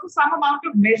was also some amount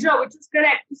of measure, which is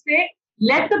correct, to say,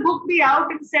 let the book be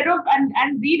out instead of,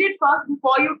 and read it first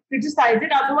before you criticize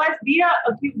it. Otherwise, we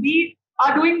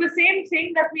are doing the same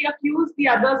thing that we accuse the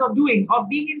others of doing, of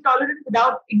being intolerant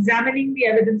without examining the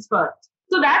evidence first.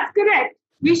 So that's correct.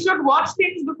 We should watch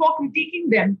things before critiquing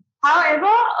them.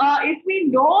 However, if we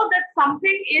know that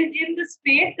something is in the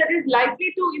space that is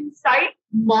likely to incite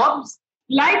mobs,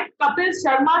 like Kapil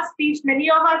Sharma's speech, many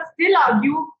of us still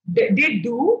argue did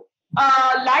do,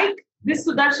 like this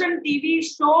Sudarshan TV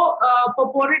show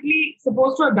purportedly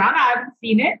supposed to have done. I haven't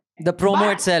seen it. The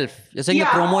promo itself. You're saying the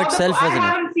promo itself wasn't it?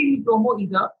 I haven't seen the promo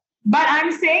either. But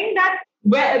I'm saying that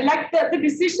the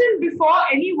decision before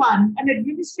anyone, an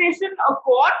administration, a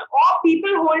court, or people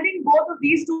holding both of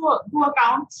these to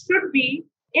account should be,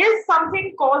 is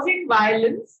something causing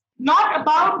violence, not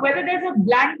about whether there's a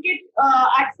blanket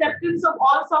acceptance of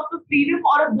all sorts of freedom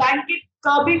or a blanket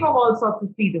curbing of all sorts of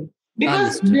freedom.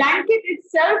 Because blanket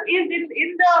itself is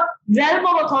in the realm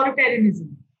of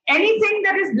authoritarianism. Anything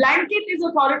that is blanket is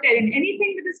authoritarian.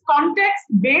 Anything that is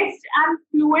context-based and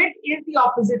fluid is the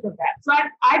opposite of that. So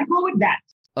I'd go with that.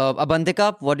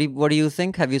 Abantika, what do you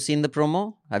think? Have you seen the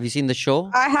promo? Have you seen the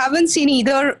show? I haven't seen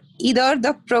either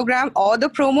the program or the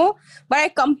promo, but I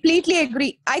completely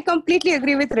agree. With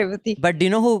Revati. But do you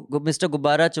know who Mr.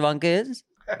 Gubbara Chawanke is?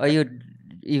 Or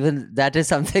that is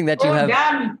something that you have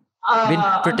been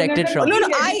protected from? No,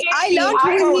 I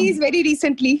learned who he is very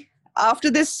recently.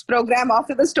 After this program,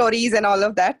 after the stories and all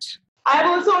of that. I've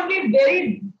also only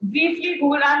very briefly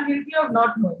Googled. I'm guilty of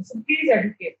not knowing. So please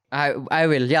educate. I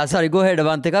will. Yeah, sorry. Go ahead,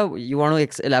 Avantika. You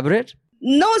want to elaborate?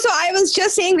 No, so I was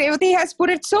just saying Revati has put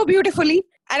it so beautifully,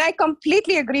 and I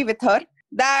completely agree with her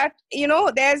that,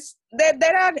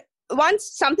 there are, once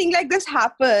something like this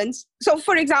happens. So,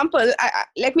 for example,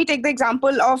 let me take the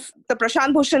example of the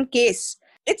Prashant Bhushan case.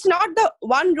 It's not the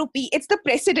 1 rupee, it's the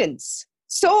precedence.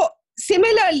 So,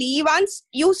 similarly, once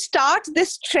you start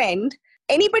this trend,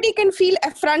 anybody can feel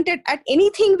affronted at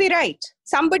anything we write.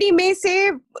 Somebody may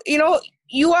say,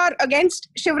 you are against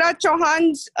Shivraj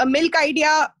Chauhan's milk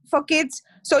idea for kids,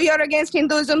 so you're against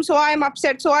Hinduism, so I'm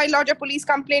upset, so I lodge a police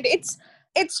complaint.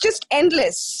 It's just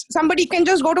endless. Somebody can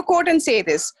just go to court and say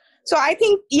this. So I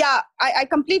think, I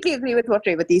completely agree with what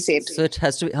Revati said. So it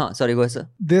has to be... sorry, go ahead, sir.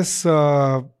 This,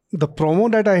 the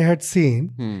promo that I had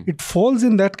seen, it falls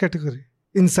in that category.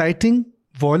 Inciting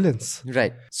violence.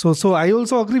 Right. So I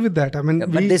also agree with that. I mean,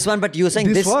 but you're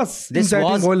saying this was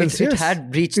inciting violence. It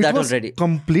had breached that already.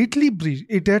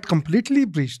 It had completely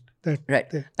breached that. Right.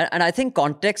 And I think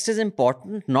context is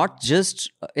important, not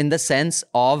just in the sense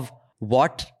of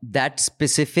what that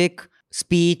specific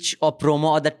speech or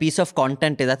promo or that piece of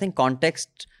content is. I think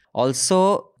context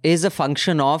also is a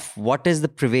function of what is the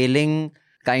prevailing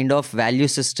kind of value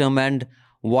system and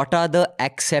what are the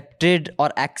accepted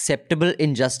or acceptable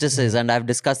injustices. And I've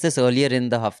discussed this earlier in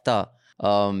the Hafta,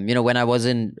 when I was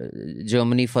in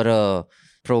Germany for a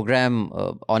program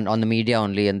on the media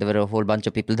only, and there were a whole bunch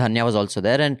of people. Dhanya was also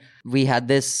there, and we had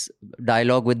this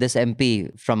dialogue with this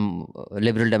MP from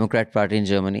Liberal Democrat Party in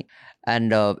Germany,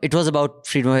 and it was about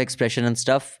freedom of expression and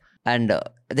stuff. And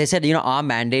they said, our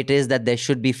mandate is that there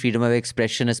should be freedom of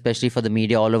expression, especially for the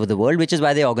media all over the world, which is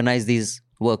why they organize these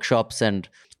workshops and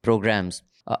programs.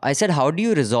 I said, how do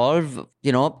you resolve,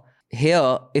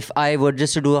 here, if I were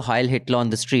just to do a Heil Hitler on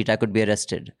the street, I could be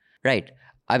arrested, right?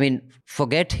 I mean,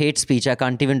 forget hate speech. I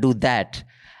can't even do that.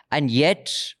 And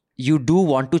yet, you do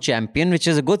want to champion, which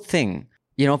is a good thing.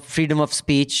 Freedom of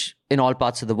speech in all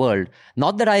parts of the world.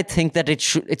 Not that I think that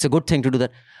it's a good thing to do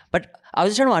that. But I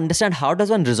was just trying to understand, how does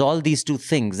one resolve these two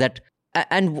things?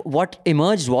 And what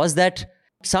emerged was that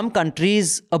some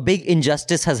countries, a big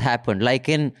injustice has happened, like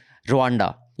in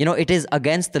Rwanda. It is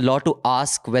against the law to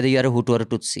ask whether you're a Hutu or a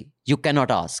Tutsi. You cannot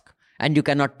ask and you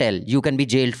cannot tell. You can be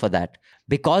jailed for that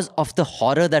because of the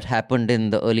horror that happened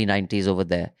in the early 90s over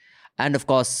there. And of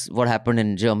course, what happened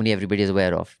in Germany, everybody is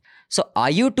aware of. So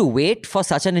are you to wait for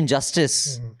such an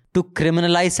injustice to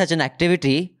criminalize such an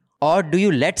activity, or do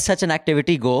you let such an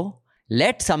activity go,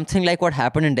 let something like what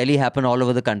happened in Delhi happen all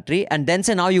over the country, and then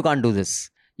say, now you can't do this?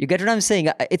 You get what I'm saying?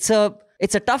 It's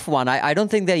a tough one. I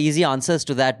don't think there are easy answers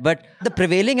to that. But the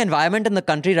prevailing environment in the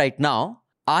country right now,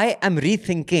 I am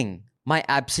rethinking my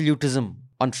absolutism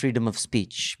on freedom of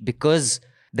speech, because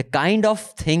the kind of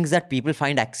things that people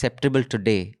find acceptable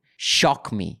today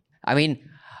shock me. I mean,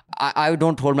 I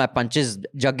don't hold my punches.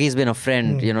 Jaggi's been a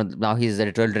friend, now he's the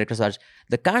editorial director. So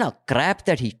the kind of crap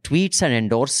that he tweets and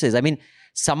endorses. I mean,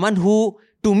 someone who,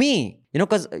 to me,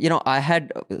 because, I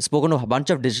had spoken to a bunch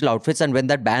of digital outfits, and when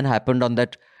that ban happened on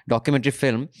that documentary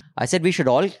film, I said we should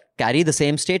all carry the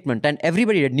same statement. And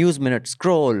everybody did. News Minute,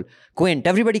 Scroll, Quint,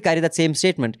 everybody carried that same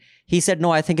statement. He said,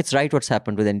 no, I think it's right what's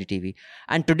happened with NDTV.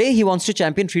 And today he wants to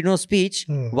champion freedom of speech.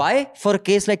 Why? For a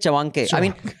case like Chawanke. I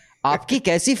mean, आपकी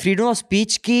कैसी freedom of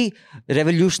speech की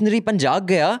revolutionary पन जाग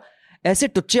गया ऐसे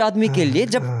टुच्चे आदमी के लिए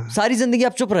जब सारी जिंदगी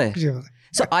आप चुप रहे.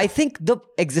 So I think the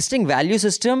existing value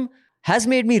system has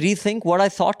made me rethink what I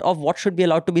thought of what should be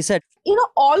allowed to be said.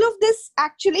 All of this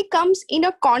actually comes in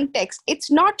a context. It's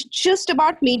not just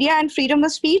about media and freedom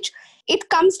of speech. It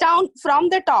comes down from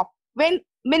the top. When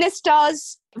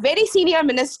ministers, very senior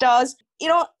ministers,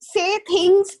 say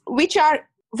things which are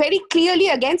very clearly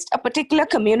against a particular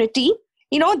community,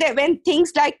 when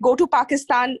things like go to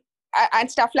Pakistan and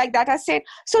stuff like that are said.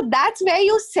 So that's where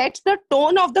you set the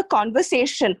tone of the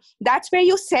conversation. That's where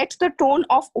you set the tone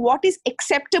of what is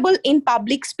acceptable in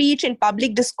public speech, in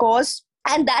public discourse.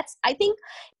 And I think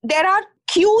there are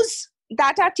cues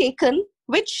that are taken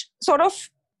which sort of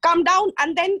come down.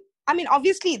 And then,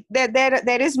 obviously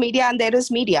there is media and there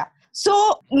is media.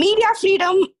 So media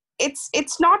freedom,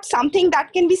 it's not something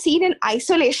that can be seen in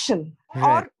isolation. Right.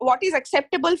 Or what is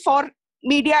acceptable for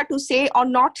media to say or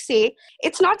not say,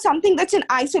 it's not something that's in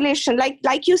isolation.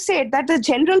 Like you said, that the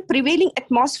general prevailing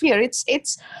atmosphere,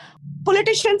 it's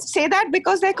politicians say that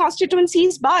because their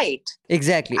constituencies buy it.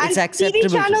 Exactly. And it's acceptable.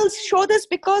 TV channels show this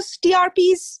because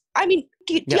TRPs,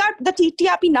 the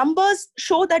TRP numbers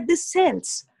show that this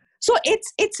sells. So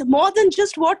it's more than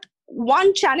just what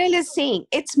one channel is saying.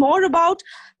 It's more about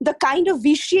the kind of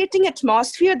vitiating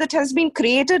atmosphere that has been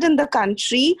created in the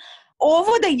country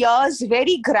over the years,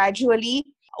 very gradually,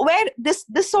 where this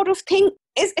sort of thing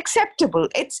is acceptable.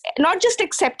 It's not just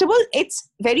acceptable, it's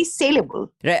very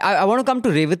saleable. Right. I want to come to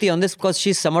Revati on this because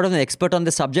she's somewhat of an expert on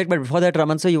the subject. But before that,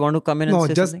 Raman sir, you want to come in and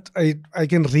say something? I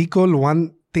can recall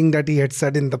one thing that he had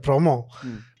said in the promo.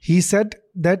 He said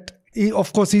that,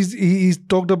 of course, he's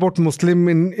talked about Muslim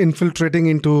infiltrating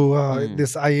into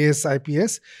this IAS,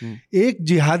 IPS. एक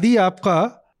जिहादी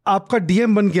आपका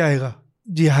DM बन के आएगा.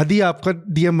 जिहादी आपका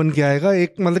DM बन के आएगा,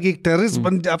 एक मतलब कि एक टेररिस्ट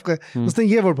बन आपका, उसने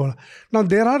ये वर्ड बोला. Now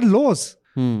there are laws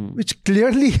which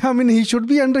clearly, he should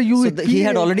be under you. So he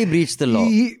had already breached the law.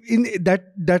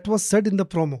 That was said in the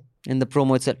promo. In the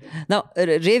promo itself. Now,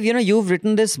 Rev, you've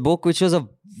written this book, which was a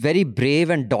very brave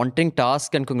and daunting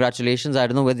task, and congratulations. I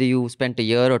don't know whether you spent a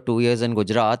year or 2 years in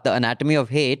Gujarat, The Anatomy of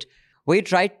Hate, where you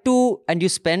tried to, and you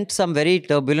spent some very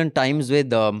turbulent times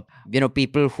with,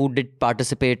 people who did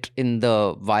participate in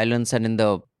the violence and in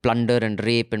the plunder and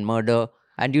rape and murder.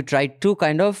 And you tried to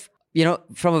kind of,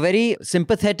 from a very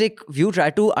sympathetic view, try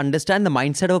to understand the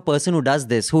mindset of a person who does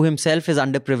this, who himself is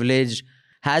underprivileged,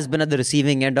 has been at the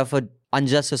receiving end of an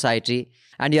unjust society.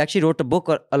 And you actually wrote a book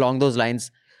along those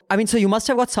lines. So you must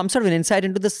have got some sort of an insight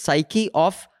into the psyche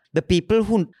of the people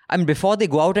who, before they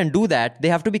go out and do that, they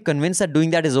have to be convinced that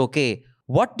doing that is okay.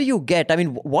 What do you get?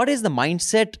 What is the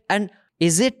mindset, and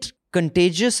is it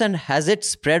contagious, and has it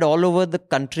spread all over the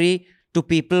country to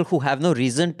people who have no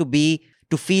reason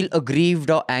to feel aggrieved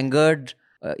or angered,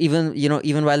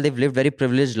 even while they've lived very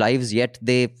privileged lives, yet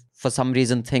they, for some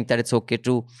reason, think that it's okay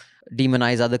to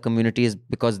demonize other communities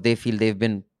because they feel they've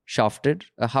been shafted?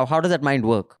 How does that mind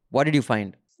work? What did you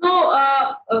find?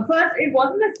 First, it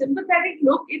wasn't a sympathetic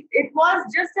look. It was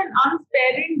just an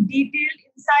unsparing, detailed,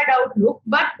 inside-out look.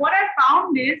 But what I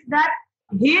found is that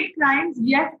hate crimes,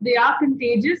 yes, they are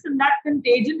contagious, and that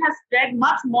contagion has spread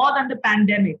much more than the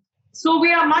pandemic. So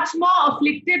we are much more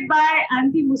afflicted by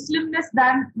anti-Muslimness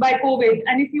than by COVID.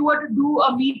 And if you were to do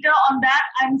a meter on that,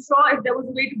 I'm sure if there was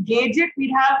a way to gauge it,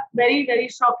 we'd have very, very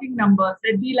shocking numbers.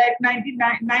 It'd be like 90%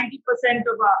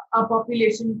 of our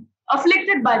population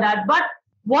afflicted by that. But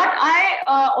what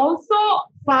I also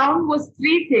found was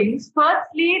three things.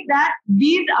 Firstly, that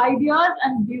these ideas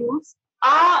and views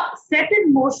are set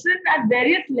in motion at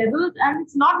various levels, and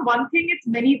it's not one thing, it's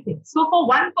many things. So for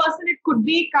one person, it could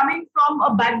be coming from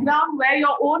a background where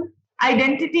your own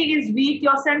identity is weak,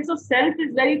 your sense of self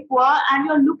is very poor, and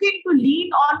you're looking to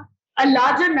lean on a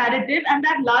larger narrative, and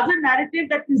that larger narrative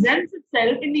that presents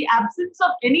itself in the absence of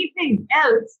anything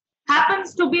else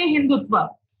happens to be Hindutva.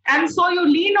 And so you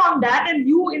lean on that, and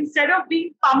you, instead of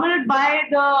being pummeled by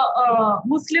the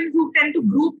Muslims who tend to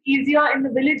group easier in the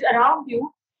village around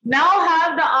you, now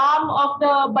have the arm of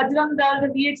the Bajrang Dal, the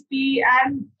VHP,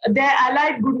 and their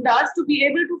allied gundas to be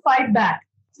able to fight back.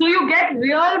 So you get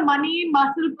real money,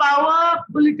 muscle power,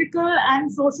 political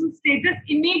and social status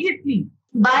immediately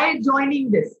by joining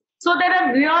this. So there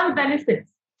are real benefits.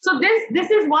 So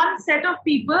this is one set of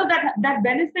people that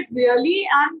benefit really,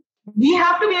 and we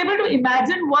have to be able to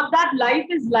imagine what that life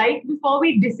is like before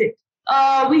we diss it.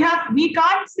 We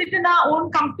can't sit in our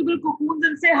own comfortable cocoons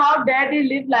and say, how dare they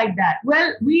live like that?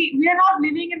 Well, we are not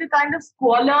living in the kind of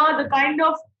squalor, the kind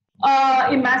of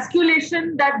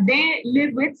emasculation that they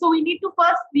live with. So we need to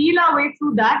first feel our way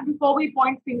through that before we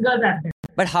point fingers at them.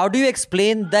 But how do you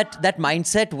explain that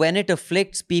mindset when it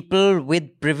afflicts people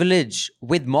with privilege,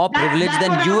 with more privilege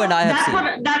than you and I have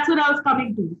seen? That's what I was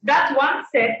coming to. That's one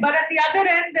set. But at the other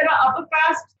end, there are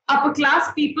upper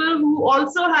class people who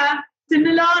also have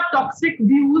similar toxic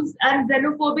views and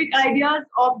xenophobic ideas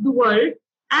of the world.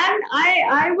 And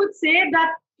I would say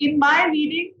that in my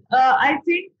reading, I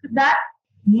think that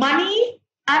money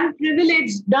and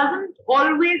privilege doesn't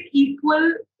always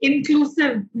equal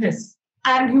inclusiveness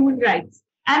and human rights.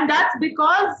 And that's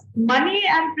because money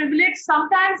and privilege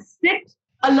sometimes sit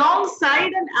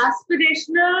alongside an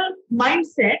aspirational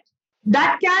mindset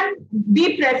that can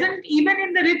be present even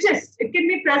in the richest. It can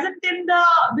be present in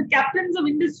the captains of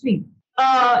industry.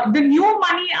 The new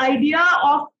money idea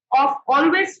of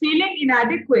always feeling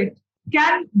inadequate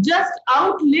can just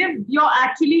outlive your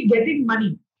actually getting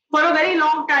money for a very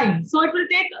long time. So it will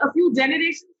take a few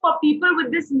generations for people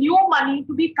with this new money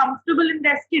to be comfortable in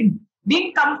their skin.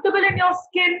 Being comfortable in your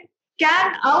skin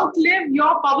can outlive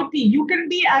your poverty. You can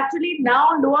be actually now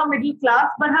lower middle class,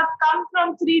 but have come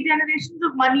from 3 generations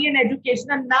of money and education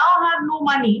and now have no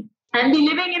money and be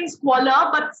living in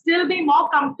squalor, but still be more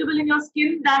comfortable in your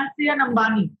skin than, say, an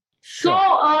Ambani. Sure.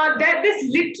 So this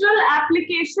literal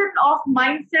application of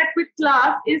mindset with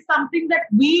class is something that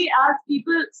we as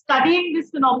people studying this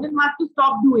phenomenon have to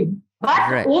stop doing.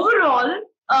 But overall,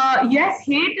 yes,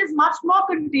 hate is much more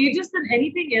contagious than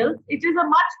anything else. It is a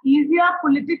much easier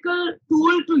political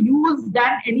tool to use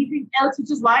than anything else, which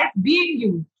is why it's being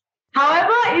used.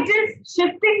 However, it is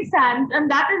shifting sands, and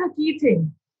that is a key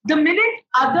thing. The minute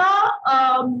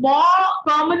other more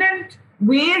permanent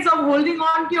ways of holding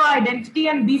on to your identity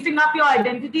and beefing up your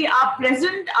identity are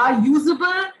present, are usable,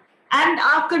 and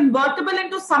are convertible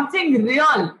into something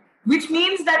real, which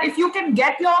means that if you can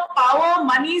get your power,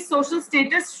 money, social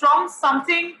status from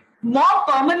something more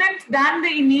permanent than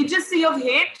the immediacy of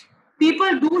hate,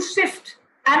 people do shift.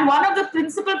 And one of the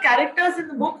principal characters in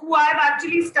the book, who I've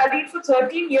actually studied for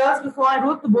 13 years before I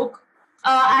wrote the book,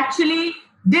 actually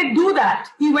did do that.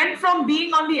 He went from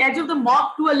being on the edge of the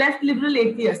mob to a left liberal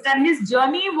atheist. And his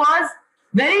journey was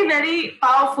very, very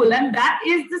powerful. And that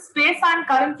is the space I'm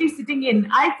currently sitting in.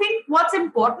 I think what's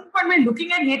important when we're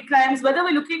looking at hate crimes, whether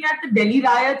we're looking at the Delhi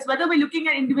riots, whether we're looking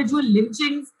at individual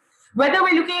lynchings, whether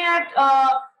we're looking at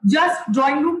just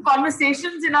drawing room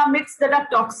conversations in our midst that are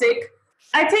toxic,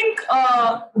 I think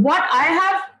what I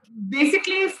have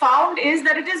basically found is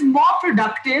that it is more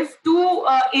productive to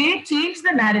change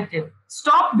the narrative.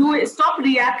 Stop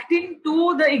reacting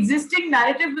to the existing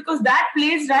narrative, because that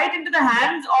plays right into the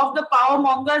hands of the power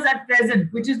mongers at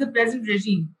present, which is the present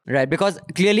regime. Right, because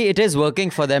clearly it is working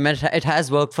for them, and it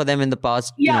has worked for them in the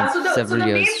past several years. So the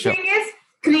main thing is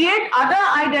create other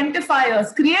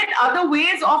identifiers, create other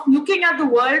ways of looking at the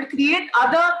world, create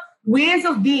other ways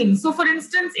of being. So for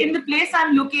instance, in the place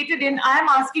I'm located in, I'm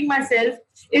asking myself,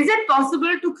 is it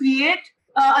possible to create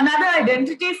another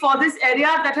identity for this area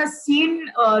that has seen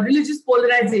religious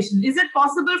polarization? Is it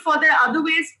possible for there other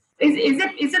ways?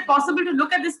 Is it possible to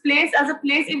look at this place as a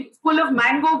place full of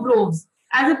mango groves,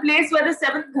 as a place where the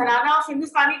 7th gharana of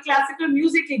Hindustani classical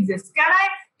music exists?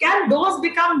 Can those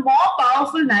become more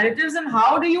powerful narratives? And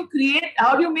how do you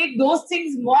make those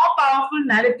things more powerful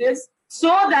narratives so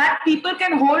that people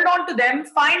can hold on to them,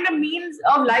 find a means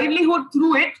of livelihood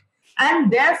through it,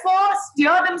 and therefore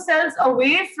steer themselves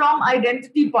away from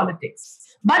identity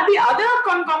politics. But the other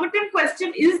concomitant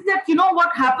question is that,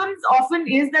 what happens often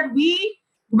is that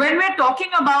when we're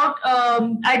talking about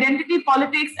identity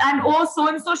politics and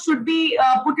so-and-so should be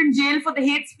put in jail for the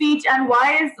hate speech and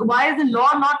why is the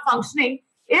law not functioning,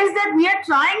 is that we are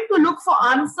trying to look for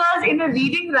answers in a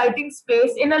reading-writing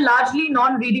space in a largely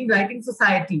non-reading writing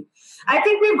society. I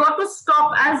think we've got to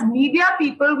stop, as media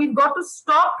people, we've got to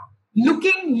stop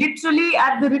looking literally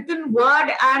at the written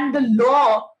word and the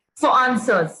law for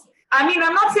answers. I mean,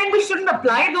 I'm not saying we shouldn't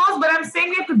apply those, but I'm saying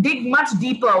we have to dig much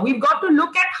deeper. We've got to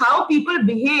look at how people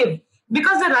behave,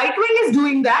 because the right wing is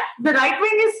doing that. The right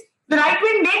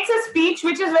wing makes a speech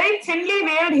which is very thinly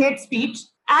veiled hate speech,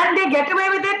 and they get away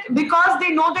with it because they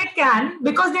know they can,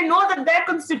 because they know that their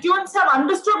constituents have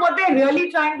understood what they're really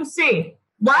trying to say.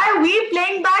 Why are we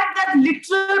playing back that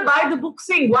literal by the book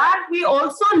thing? Why aren't we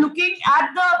also looking at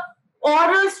the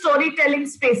oral storytelling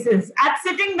spaces, at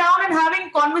sitting down and having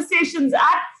conversations,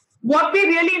 at what we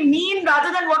really mean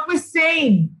rather than what we're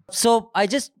saying? So I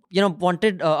just,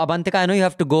 wanted, Abantika, I know you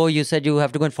have to go. You said you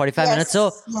have to go in 45 minutes.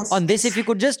 So on this, if you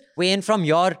could just weigh in from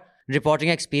your reporting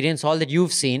experience, all that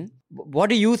you've seen, what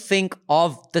do you think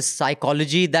of the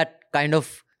psychology that kind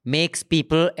of makes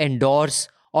people endorse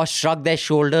or shrug their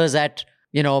shoulders at,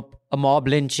 a mob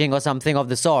lynching or something of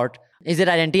the sort? Is it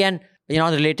identity? And,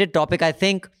 on a related topic, I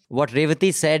think what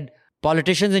Revati said,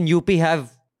 politicians in UP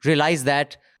have realized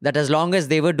that as long as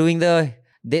they were doing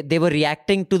they were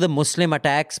reacting to the Muslim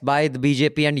attacks by the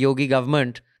BJP and Yogi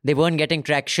government, they weren't getting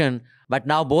traction. But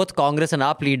now both Congress and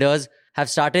AAP leaders have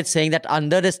started saying that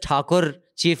under this Thakur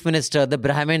chief minister, the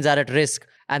Brahmins are at risk.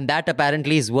 And that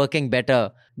apparently is working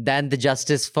better than the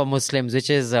justice for Muslims, which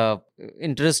is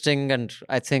interesting and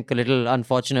I think a little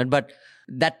unfortunate. But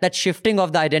that shifting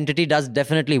of the identity does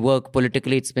definitely work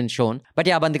politically, it's been shown. But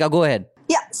yeah, Bandika, go ahead.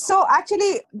 Yeah, so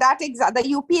actually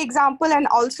the UP example, and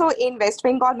also in West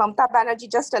Bengal, Mamata Banerjee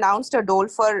just announced a dole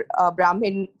for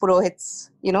Brahmin Purohits,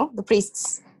 the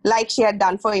priests, like she had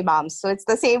done for imams. So it's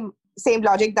the same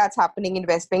logic that's happening in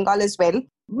West Bengal as well.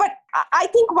 But I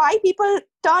think why people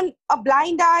turn a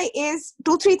blind eye is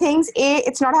 2-3 things. A,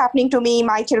 it's not happening to me.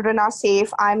 My children are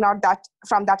safe. I'm not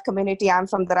from that community. I'm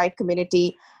from the right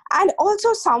community. And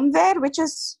also somewhere which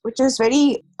is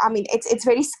very, it's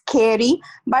very scary.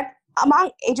 But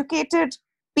among educated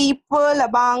people,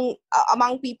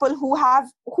 among people who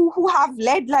have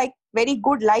led like very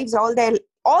good lives all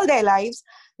their lives,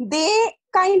 they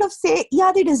kind of say,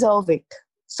 yeah, they deserve it.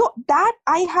 So that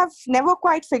I have never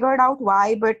quite figured out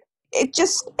why, but it's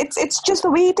just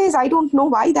the way it is. I don't know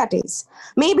why that is.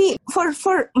 Maybe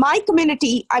for my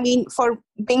community, for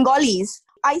Bengalis,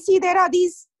 I see there are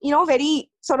these,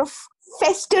 very sort of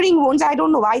festering wounds. I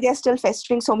don't know why they're still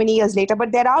festering so many years later,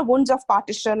 but there are wounds of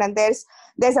partition, and there's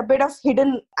a bit of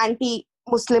hidden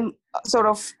anti-Muslim sort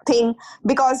of thing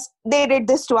because they did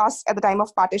this to us at the time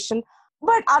of partition.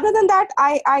 But other than that,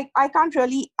 I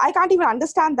can't even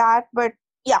understand that. But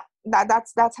yeah,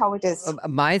 that's how it is.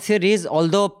 My theory is,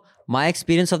 although my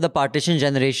experience of the partition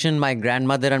generation, my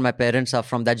grandmother and my parents are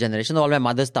from that generation. All my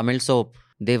mother's Tamil, so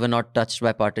they were not touched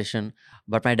by partition.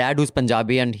 But my dad, who's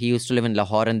Punjabi, and he used to live in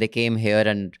Lahore, and they came here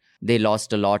and they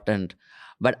lost a lot.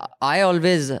 But I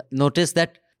always noticed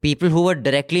that people who were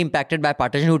directly impacted by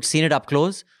partition, who'd seen it up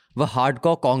close, were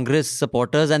hardcore Congress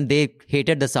supporters, and they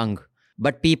hated the Sangh.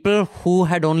 But people who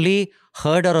had only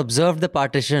heard or observed the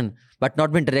partition but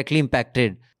not been directly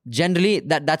impacted, generally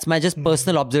that's my just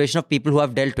personal observation of people who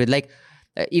I've dealt with. Like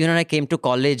even when I came to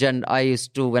college and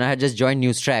when I had just joined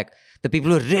Newstrack, the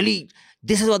people who really,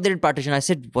 this is what they did partition. I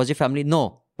said, was your family?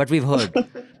 No, but we've heard.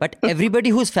 But everybody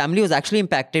whose family was actually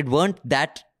impacted weren't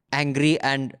that angry,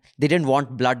 and they didn't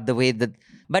want blood the way that.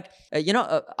 But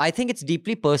I think it's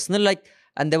deeply personal.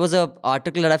 And there was an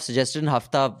article that I've suggested in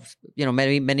Hafta,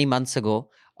 many, many months ago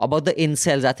about the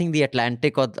incels. I think The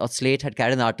Atlantic or Slate had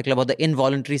carried an article about the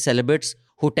involuntary celibates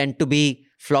who tend to be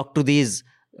flocked to these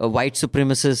white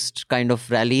supremacist kind of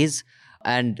rallies,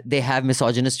 and they have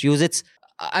misogynist views. It's,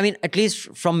 at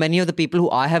least from many of the people who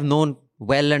I have known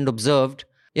well and observed,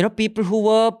 people who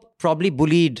were probably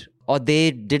bullied, or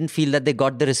they didn't feel that they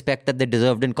got the respect that they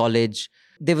deserved in college.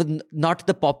 They were not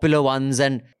the popular ones,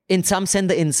 and in some sense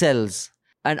the incels.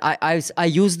 And I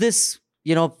use this,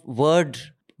 word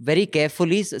very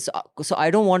carefully. So I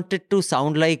don't want it to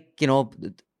sound like,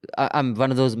 I'm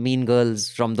one of those mean girls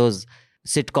from those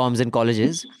sitcoms in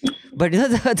colleges. But,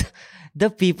 the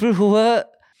people who were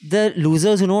the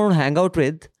losers who no one hang out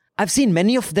with, I've seen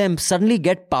many of them suddenly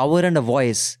get power and a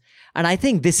voice. And I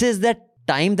think this is that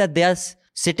time that they are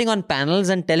sitting on panels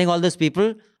and telling all those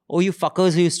people, oh, you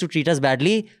fuckers who used to treat us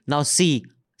badly, now see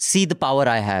the power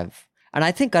I have. And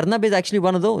I think Arnab is actually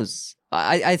one of those.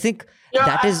 I think You're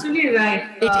that is... absolutely right.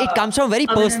 It comes from a very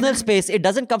personal Abhinandan. space. It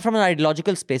doesn't come from an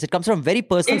ideological space. It comes from a very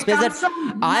personal It space. comes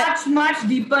from much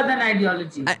deeper than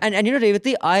ideology. And you know,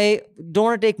 Revati, I don't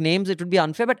want to take names. It would be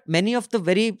unfair. But many of the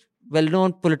very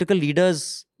well-known political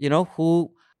leaders, you know, who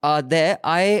are there,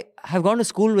 I have gone to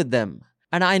school with them.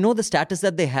 And I know the status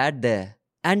that they had there.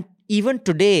 And even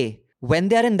today, when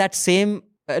they are in that same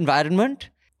environment,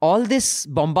 all this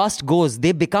bombast goes.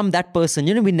 They become that person.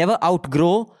 You know, we never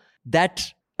outgrow that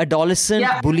adolescent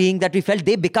bullying that we felt.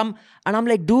 They become, and I'm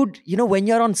like, dude, you know, when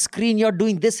you're on screen, you're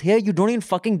doing this here, you don't even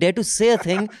fucking dare to say a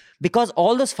thing because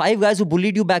all those 5 guys who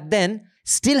bullied you back then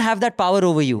still have that power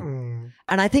over you.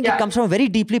 And I think it comes from a very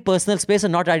deeply personal space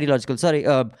and not ideological. Sorry.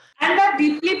 And that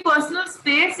deeply personal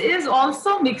space is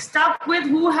also mixed up with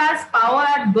who has power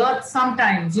at birth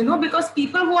sometimes, you know, because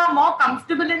people who are more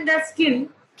comfortable in their skin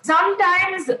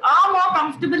sometimes are more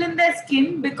comfortable in their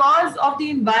skin because of the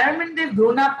environment they've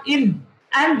grown up in.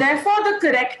 And therefore, the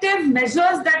corrective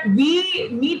measures that we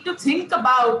need to think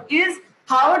about is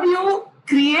how do you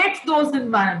create those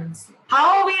environments?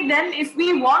 How are we then, if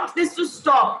we want this to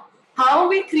stop, how are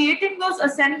we creating those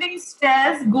ascending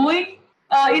stairs going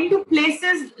into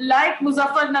places like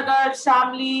Muzaffarnagar,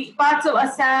 Shamli, parts of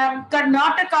Assam,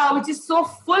 Karnataka, which is so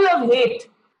full of hate,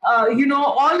 you know,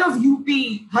 all of UP,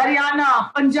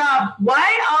 Haryana, Punjab.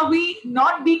 Why are we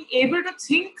not being able to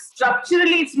think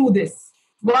structurally through this?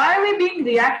 Why are we being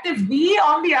reactive? We,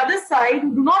 on the other side,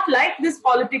 who do not like this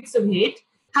politics of hate,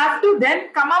 have to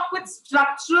then come up with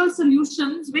structural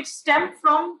solutions which stem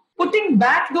from putting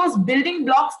back those building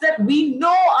blocks that we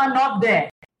know are not there.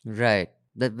 Right.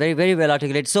 That very, very well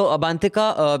articulated. So,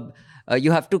 Abantika,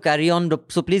 you have to carry on.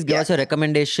 So please give us a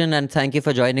recommendation and thank you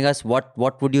for joining us. What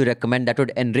would you recommend that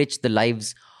would enrich the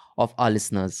lives of our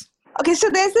listeners? Okay, so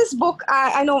there's this book.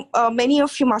 I know many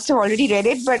of you must have already read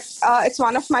it, but it's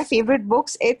one of my favorite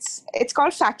books. It's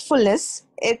called Factfulness.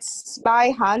 It's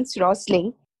by Hans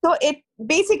Rosling. So it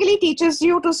basically teaches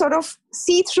you to sort of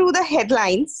see through the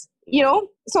headlines. You know,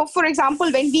 so for example,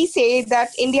 when we say that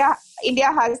India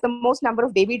has the most number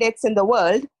of baby deaths in the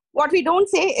world, what we don't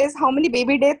say is how many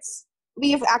baby deaths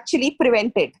we've actually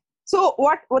prevented. So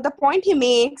what the point he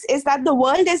makes is that the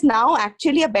world is now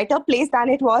actually a better place than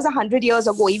it was 100 years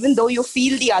ago, even though you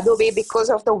feel the other way because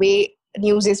of the way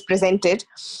news is presented.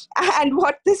 And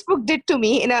what this book did to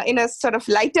me in a sort of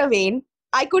lighter vein,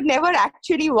 I could never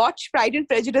actually watch Pride and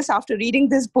Prejudice after reading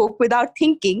this book without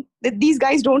thinking that these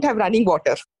guys don't have running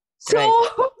water. So,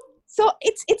 so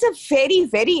it's a very,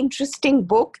 very interesting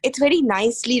book. It's very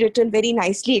nicely written, very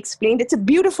nicely explained. It's a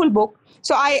beautiful book.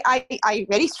 So I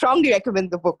very strongly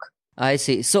recommend the book. I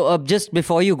see. So just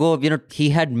before you go, you know, he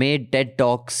had made TED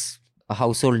Talks a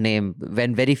household name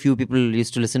when very few people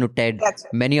used to listen to TED. That's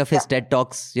right. Many of his TED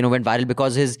Talks, you know, went viral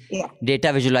because his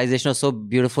data visualization was so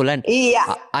beautiful. And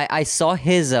I saw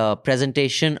his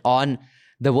presentation on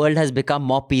the world has become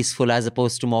more peaceful as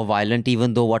opposed to more violent,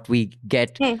 even though what we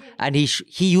get. And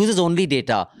he uses only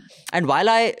data. And while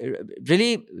I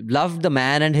really loved the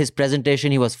man and his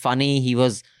presentation, he was funny.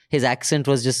 His accent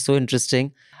was just so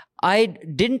interesting. I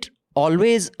didn't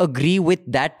always agree with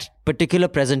that particular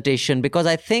presentation because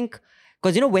I think,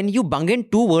 because, you know, when you bung in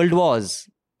 2 world wars,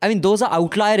 I mean, those are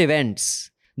outlier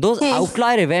events. Those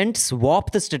outlier events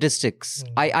warp the statistics.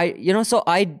 So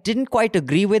I didn't quite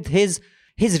agree with his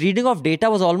reading of data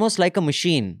was almost like a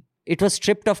machine. It was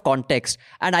stripped of context.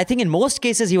 And I think in most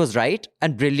cases he was right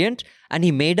and brilliant. And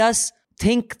he made us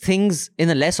think things in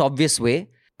a less obvious way.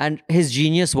 And his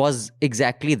genius was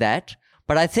exactly that.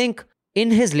 But I think in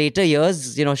his later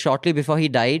years, you know, shortly before he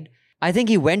died, I think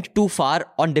he went too far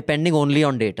on depending only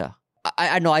on data.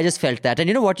 I know, I just felt that. And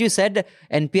you know what you said,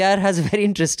 NPR has a very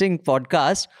interesting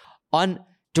podcast on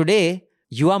today,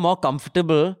 you are more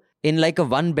comfortable in like a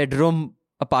 1-bedroom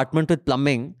apartment with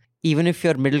plumbing, even if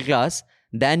you're middle class,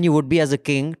 than you would be as a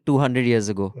king 200 years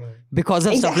ago. Because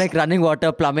of stuff like running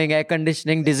water, plumbing, air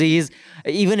conditioning, disease.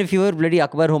 Even if you were bloody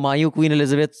Akbar, Humayun, Queen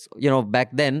Elizabeth, you know, back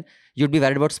then, you'd be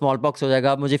worried about smallpox, ho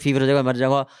jayega, mujhe fever ho jayega, mar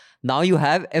jayega. Now you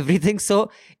have everything.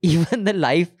 So even the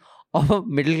life of a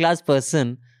middle class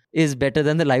person is better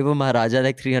than the life of Maharaja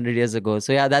like 300 years ago.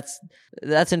 So yeah, that's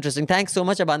interesting. Thanks so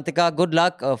much, Abantika. Good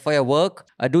luck for your work.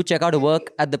 Do check out the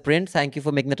work at The Print. Thank you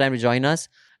for making the time to join us.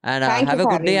 And have a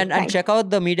good day. And check out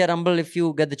the Media Rumble if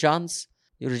you get the chance.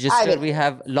 You register. We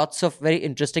have lots of very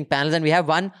interesting panels. And we have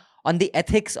one on the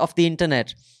ethics of the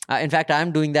internet. In fact,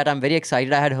 I'm doing that. I'm very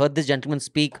excited. I had heard this gentleman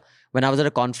speak when I was at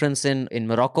a conference in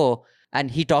Morocco.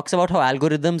 And he talks about how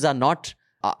algorithms are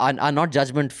not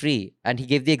judgment free. And he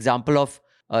gave the example of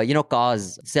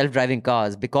cars, self-driving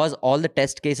cars, because all the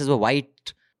test cases were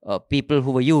white people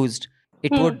who were used,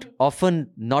 it would often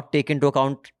not take into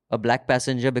account a black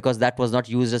passenger because that was not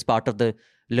used as part of the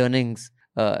learnings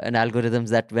and algorithms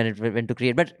that when it went to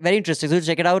create. But very interesting. So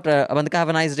check it out. Avantika, have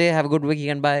a nice day. Have a good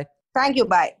weekend. Bye. Thank you.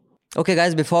 Bye. Okay,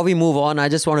 guys, before we move on, I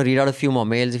just want to read out a few more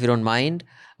mails if you don't mind.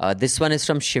 This one is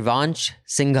from Shivansh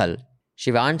Singhal.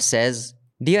 Shivansh says,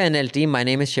 Dear NL team, my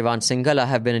name is Shivansh Singhal. I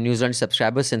have been a New Zealand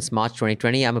subscriber since March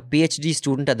 2020. I'm a PhD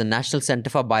student at the National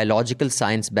Centre for Biological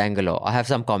Science, Bangalore. I have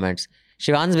some comments.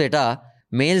 Shivansh beta,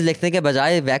 mails likhne ke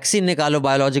bajaye vaccine nikalo,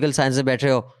 biological science mein baithe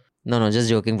ho. No, just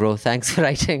joking, bro. Thanks for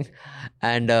writing.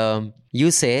 And you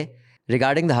say,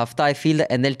 regarding the Hafta, I feel the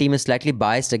NL team is slightly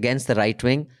biased against the right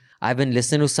wing. I've been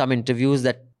listening to some interviews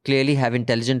that clearly have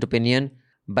intelligent opinion,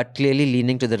 but clearly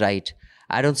leaning to the right.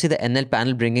 I don't see the NL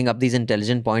panel bringing up these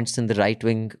intelligent points in the right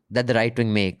wing that the right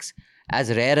wing makes, as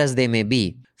rare as they may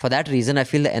be. For that reason, I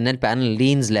feel the NL panel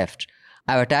leans left.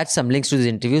 I've attached some links to these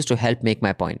interviews to help make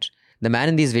my point. The man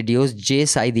in these videos, J.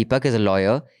 Sai Deepak, is a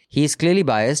lawyer. He is clearly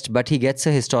biased, but he gets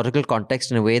a historical context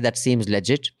in a way that seems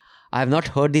legit. I have not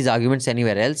heard these arguments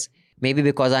anywhere else, maybe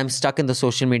because I'm stuck in the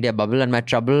social media bubble and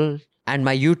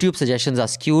my YouTube suggestions are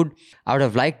skewed. I would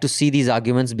have liked to see these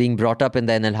arguments being brought up in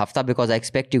the NL Hafta because I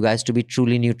expect you guys to be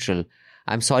truly neutral.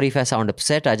 I'm sorry if I sound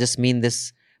upset. I just mean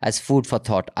this as food for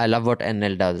thought. I love what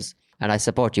NL does and I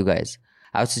support you guys.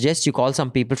 I would suggest you call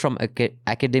some people from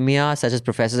academia, such as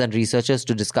professors and researchers,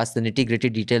 to discuss the nitty-gritty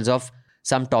details of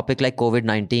some topic like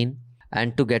COVID-19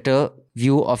 and to get a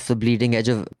view of the bleeding edge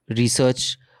of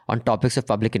research on topics of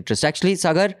public interest. Actually,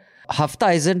 Sagar,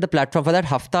 Hafta isn't the platform for that.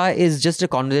 Hafta is just a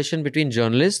conversation between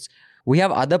journalists. We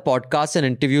have other podcasts and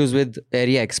interviews with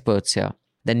area experts here.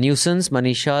 The Nuisance,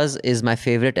 Manisha's, is my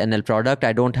favorite NL product.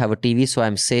 I don't have a TV, so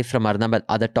I'm safe from Arnab and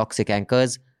other toxic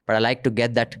anchors. But I like to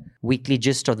get that weekly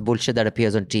gist of the bullshit that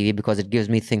appears on TV because it gives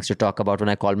me things to talk about when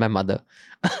I call my mother.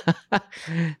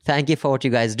 Thank you for what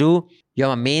you guys do. You're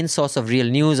my main source of real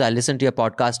news. I listen to your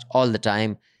podcast all the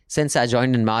time. Since I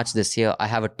joined in March this year, I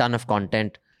have a ton of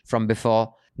content from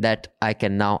before that I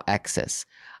can now access.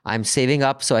 I'm saving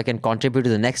up so I can contribute to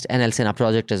the next NL Sena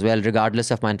project as well. Regardless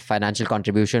of my financial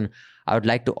contribution, I would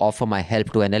like to offer my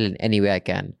help to NL in any way I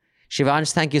can.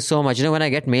 Shivansh, thank you so much. When I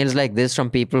get mails like this from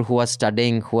people who are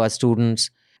studying, who are students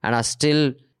and are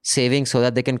still saving so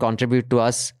that they can contribute to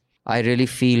us, I really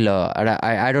feel,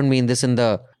 I don't mean this in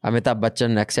the Amitabh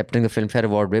Bachchan accepting the Filmfare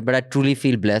Award way, but I truly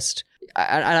feel blessed.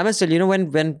 And I must tell you,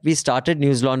 when we started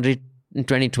News Laundry in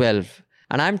 2012,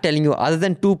 and I'm telling you, other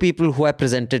than two people who I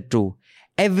presented to,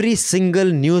 every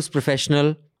single news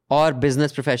professional or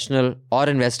business professional or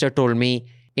investor told me,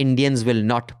 Indians will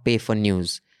not pay for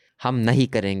news. Hum nahi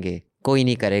karenge, koi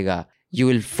nahi karega. You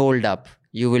will fold up,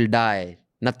 you will die,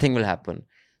 nothing will happen.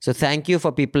 So thank you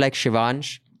for people like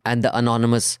Shivansh and the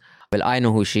anonymous, well, I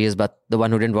know who she is, but the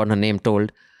one who didn't want her name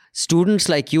told. Students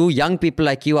like you, young people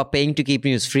like you are paying to keep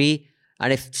news free.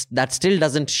 And if that still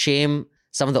doesn't shame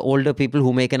some of the older people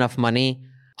who make enough money,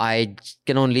 I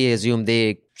can only assume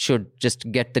they should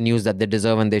just get the news that they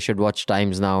deserve and they should watch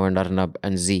Times Now and Arnab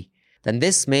and Z. Then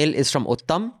this mail is from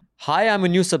Uttam. Hi, I'm a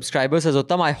new subscriber, says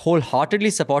Uttam. I wholeheartedly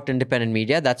support independent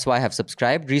media. That's why I have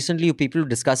subscribed. Recently, you people were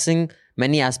discussing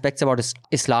many aspects about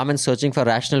Islam and searching for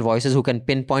rational voices who can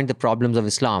pinpoint the problems of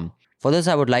Islam. For this,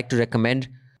 I would like to recommend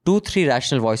 2-3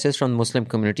 rational voices from the Muslim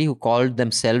community who called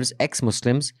themselves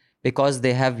ex-Muslims because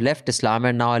they have left Islam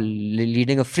and now are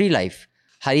leading a free life.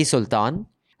 Hari Sultan,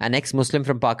 an ex-Muslim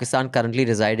from Pakistan currently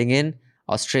residing in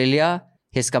Australia.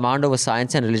 His command over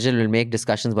science and religion will make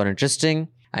discussions more interesting.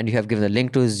 And you have given a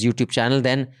link to his YouTube channel.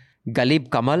 Then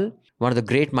Ghalib Kamal, one of the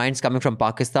great minds coming from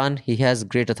Pakistan. He has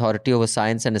great authority over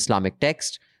science and Islamic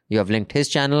text. You have linked his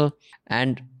channel.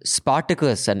 And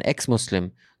Spartacus, an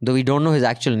ex-Muslim. Though we don't know his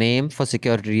actual name for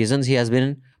security reasons, he has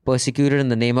been persecuted in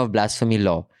the name of blasphemy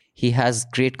law. He has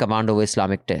great command over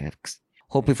Islamic text.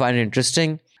 Hope you find it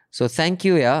interesting. So thank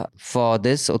you for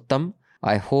this, Uttam.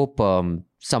 I hope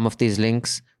some of these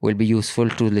links will be useful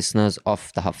to listeners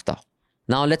of the Hafta.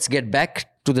 Now let's get back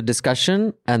to the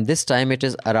discussion, and this time it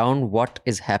is around what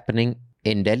is happening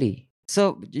in Delhi.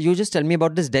 So you just tell me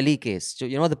about this Delhi case.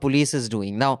 So, the police is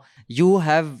doing. Now you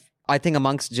have, I think,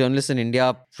 amongst journalists in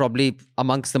India, probably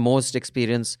amongst the most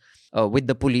experience with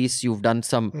the police. You've done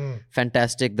some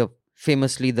fantastic,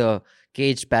 famously the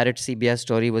Caged Parrot CBS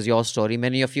story was your story.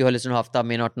 Many of you who listen to Hafta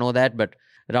may not know that, but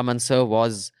Raman sir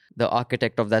was the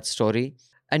architect of that story.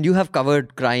 And you have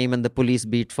covered crime and the police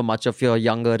beat for much of your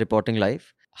younger reporting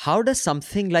life. How does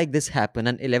something like this happen?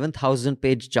 An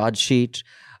 11,000-page charge sheet,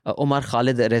 Omar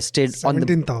Khalid arrested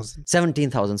 17,000.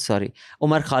 17,000, sorry.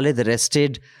 Omar Khalid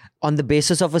arrested, on the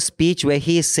basis of a speech where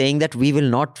he is saying that we will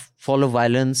not follow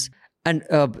violence. And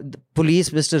the police,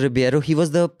 Mr. Ribeiro, he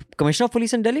was the commissioner of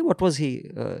police in Delhi. What was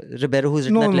he? Ribeiro, who's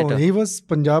written that letter? No, he was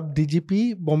Punjab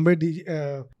DGP,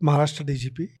 Maharashtra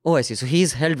DGP. Oh, I see. So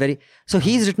he's held very... So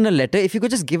he's written a letter. If you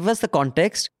could just give us the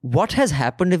context, what has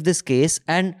happened with this case?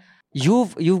 And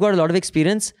you've got a lot of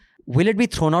experience. Will it be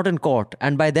thrown out in court?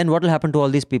 And by then, what will happen to all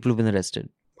these people who've been arrested?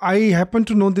 I happen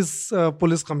to know this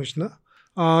police commissioner.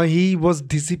 He was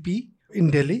DCP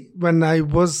in Delhi when I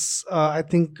was, I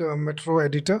think, Metro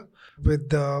editor with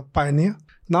Pioneer.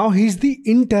 Now he's the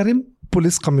interim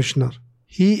police commissioner.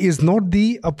 He is not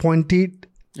the appointed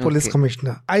police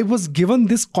commissioner. I was given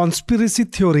this conspiracy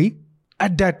theory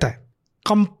at that time.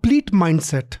 Complete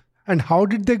mindset. And how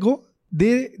did they go?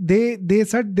 They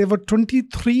said there were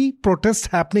 23 protests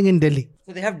happening in Delhi.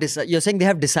 So they have you're saying they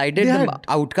have decided the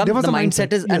outcome. The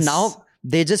mindset is, yes. And now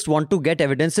they just want to get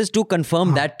evidences to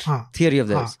confirm that theory of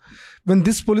theirs. When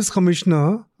this police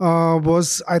commissioner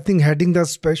was, I think, heading the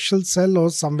special cell or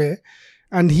somewhere,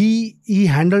 and he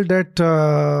handled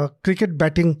that cricket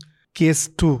batting case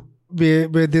too, where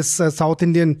this South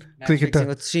Indian cricketer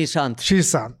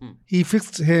Shrishant. He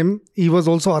fixed him. He was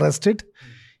also arrested.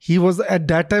 He was at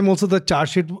that time also the charge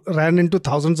sheet ran into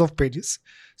thousands of pages.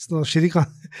 So Shrikant,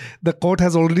 the court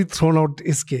has already thrown out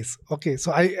his case. Okay,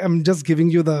 so I am just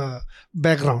giving you the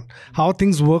background, how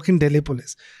things work in Delhi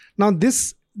police. Now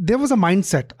there was a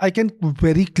mindset. I can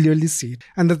very clearly see it.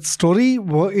 And the story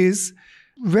is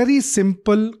very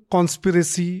simple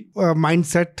conspiracy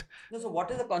mindset. So what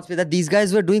is the conspiracy? That these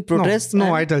guys were doing protests?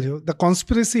 No, I tell you. The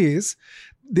conspiracy is,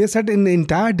 they said in the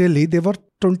entire Delhi, there were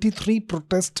 23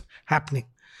 protests happening.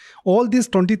 All these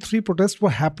 23 protests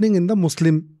were happening in the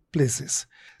Muslim places.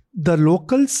 The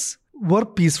locals were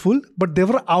peaceful, but there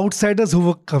were outsiders who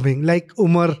were coming, like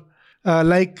Umar,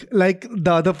 like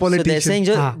the other politicians. So they're saying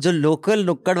जो local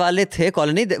nukkad wale the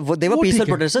colony, they were peaceful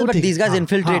protesters, but these guys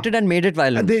infiltrated and made it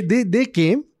violent. They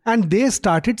came and they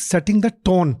started setting the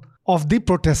tone of the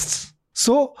protests.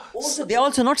 So they're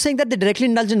also not saying that they directly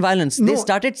indulged in violence. They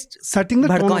started setting the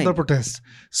tone of the protests.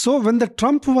 So when the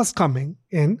Trump was coming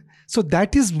in, so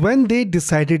that is when they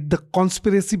decided, the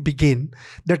conspiracy began,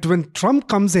 that when Trump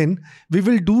comes in, we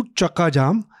will do Chakka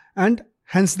Jam, and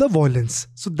hence the violence.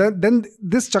 So then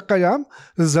this Chakka Jam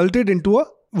resulted into a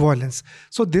violence.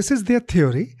 So this is their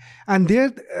theory. And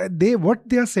what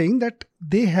they are saying, that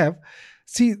they have,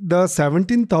 see, the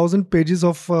 17,000 pages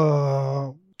of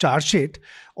charge sheet,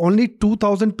 only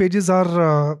 2,000 pages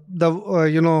are where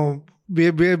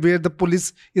the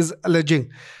police is alleging.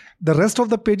 The rest of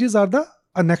the pages are the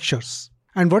annexures.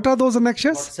 And what are those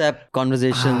annexures? WhatsApp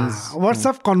conversations.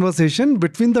 WhatsApp conversation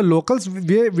between the locals,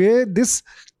 where this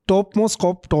topmost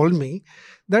cop told me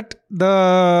that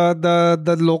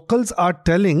the locals are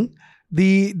telling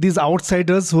these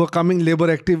outsiders who are coming, labor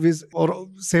activists, or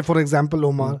say for example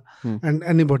Omar and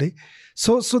anybody.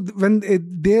 So when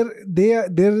there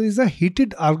is a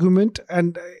heated argument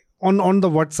and on the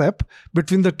WhatsApp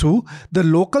between the two, the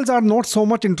locals are not so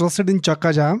much interested in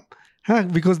Chakka Jam,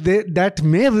 because that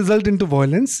may result into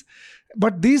violence,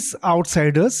 but these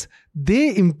outsiders,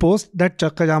 they imposed that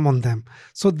Chakka Jam on them.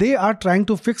 So they are trying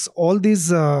to fix all these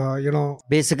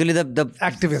basically the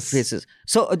activists faces.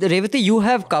 So Revati, you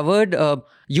have covered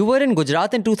you were in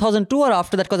Gujarat in 2002 or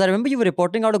after that, because I remember you were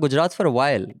reporting out of Gujarat for a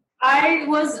while. I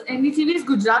was NDTV's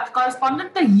Gujarat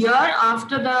correspondent the year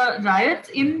after the riots.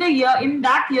 In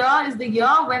that year is the year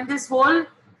when this whole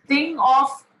thing of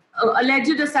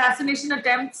alleged assassination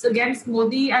attempts against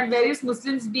Modi and various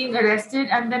Muslims being arrested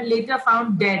and then later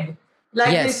found dead, like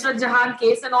Mr. Jahan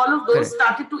case, and all of those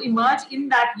started to emerge in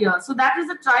that year. So that is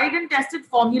a tried and tested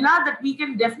formula that we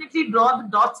can definitely draw the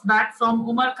dots back from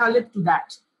Umar Khalid to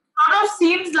that. Sort of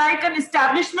seems like an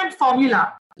establishment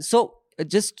formula. So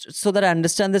just so that I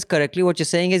understand this correctly, what you're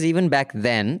saying is, even back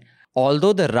then,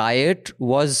 although the riot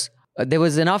was, there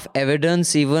was enough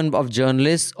evidence even of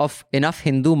journalists, of enough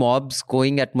Hindu mobs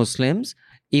going at Muslims,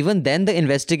 even then the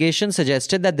investigation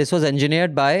suggested that this was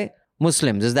engineered by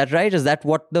Muslims. Is that right? Is that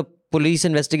what the police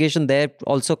investigation there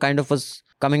also kind of was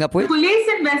coming up with? Police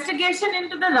investigation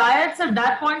into the riots at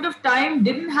that point of time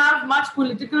didn't have much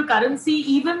political currency,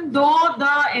 even though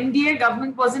the NDA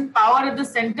government was in power at the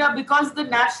center, because the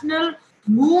national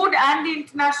mood and the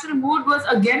international mood was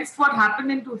against what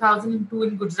happened in 2002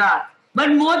 in Gujarat.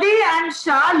 But Modi and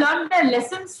Shah learned their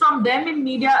lessons from them in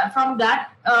media, from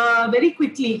that very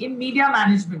quickly in media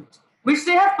management, which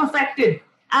they have perfected,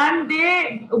 and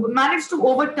they managed to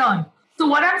overturn. So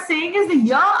what I'm saying is, the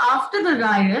year after the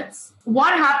riots,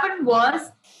 what happened was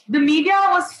the media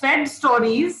was fed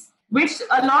stories which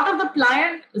a lot of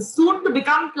the soon to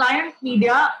become pliant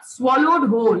media swallowed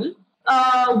whole,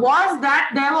 was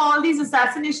that there were all these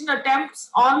assassination attempts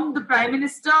on the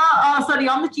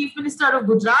on the Chief Minister of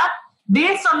Gujarat,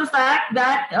 based on the fact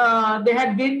that there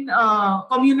had been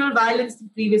communal violence the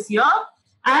previous year,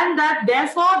 and that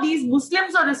therefore these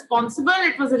Muslims are responsible.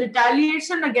 It was a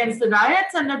retaliation against the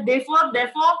riots, and that therefore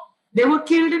they were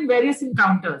killed in various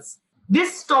encounters.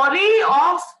 This story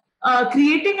of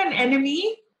creating an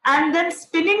enemy and then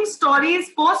spinning stories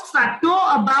post facto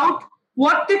about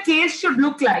what the case should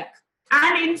look like.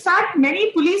 And in fact,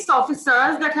 many police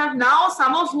officers that have now,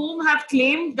 some of whom have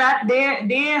claimed that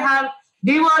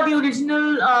they were the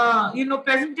original,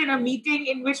 present in a meeting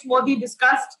in which Modi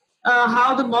discussed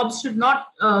how the mobs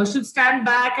should stand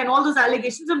back, and all those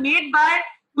allegations are made by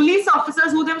police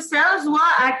officers who themselves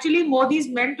were actually Modi's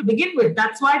men to begin with.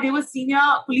 That's why they were senior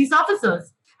police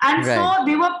officers. And so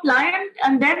they were pliant,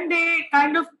 and then they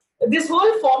kind of, this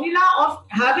whole formula of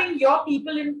having your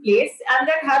people in place and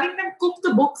then having them cook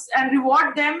the books and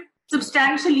reward them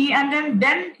substantially, and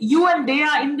then you and they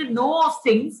are in the know of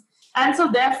things. And so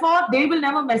therefore they will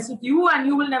never mess with you and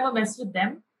you will never mess with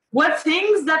them, were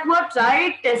things that were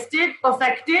tried, tested,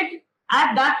 perfected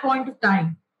at that point of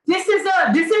time. This is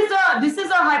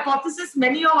a hypothesis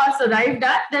many of us arrived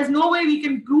at. There's no way we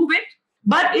can prove it,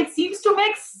 but it seems to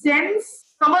make sense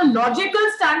from a logical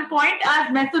standpoint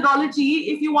as methodology,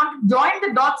 if you want to join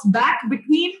the dots back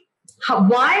between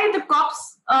why the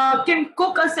cops can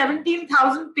cook a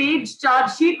 17,000 page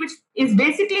charge sheet, which is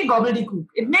basically gobbledygook.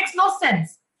 It makes no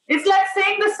sense. It's like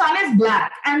saying the sun is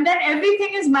black and then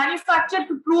everything is manufactured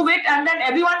to prove it, and then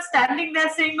everyone's standing there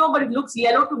saying, no, but it looks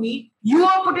yellow to me. You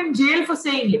are put in jail for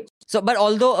saying it. So, but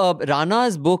although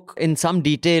Rana's book in some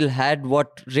detail had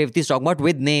what Revati is talking about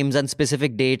with names and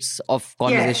specific dates of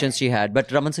conversations she had. But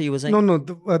Raman sir, you were saying? No,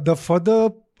 the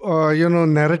further,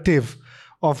 narrative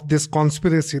of this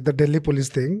conspiracy, the Delhi police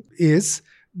thing, is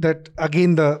that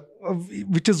again,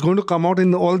 which is going to come out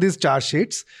in all these charge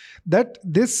sheets, that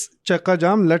this Chakka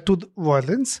Jam led to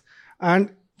violence,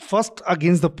 and first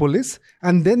against the police,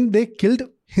 and then they killed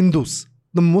Hindus.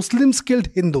 The Muslims killed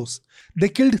Hindus. They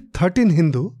killed 13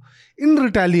 Hindu. In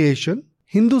retaliation,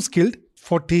 Hindus killed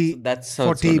 40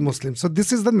 Muslims. So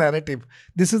this is the narrative.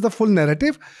 This is the full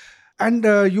narrative. And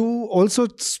you also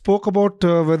spoke about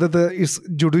whether the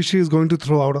judiciary is going to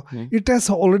throw out. It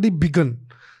has already begun.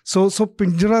 So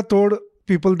Pinjara told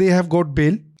people they have got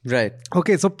bail. Right.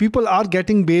 Okay, so people are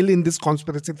getting bail in this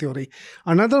conspiracy theory.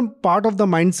 Another part of the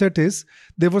mindset is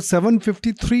there were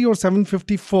 753 or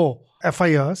 754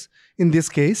 FIRs in this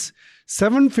case.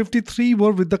 753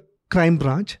 were with the crime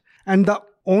branch, and the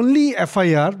only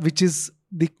FIR, which is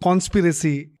the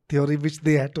conspiracy theory, which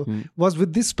they had to, was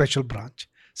with this special branch.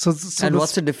 So and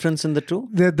what's the difference in the two?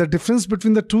 The difference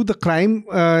between the two, the crime,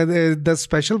 the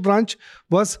special branch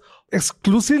was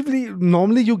exclusively,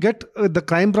 normally you get the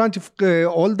crime branch if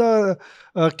all the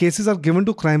cases are given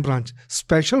to crime branch.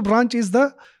 Special branch is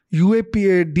the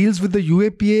UAPA, deals with the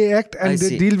UAPA Act, and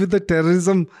they deal with the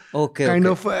terrorism of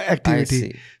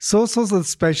activity. So the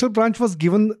special branch was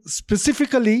given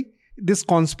specifically this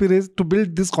conspiracy, to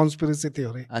build this conspiracy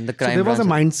theory. And the crime so there was a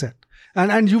mindset.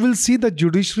 And you will see the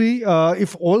judiciary,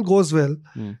 if all goes well,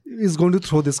 is going to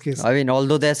throw this case. I mean,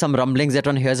 although there's some rumblings that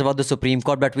one hears about the Supreme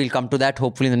Court, but we'll come to that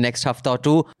hopefully in the next hafta or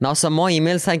two. Now, some more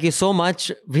emails. Thank you so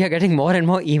much. We are getting more and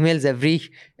more emails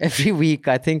every week.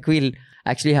 I think we'll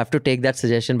actually have to take that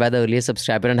suggestion by the earliest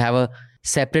subscriber and have a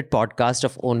separate podcast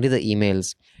of only the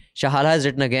emails. Shahala has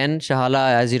written again.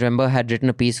 Shahala, as you remember, had written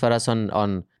a piece for us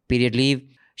on period leave.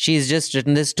 She's just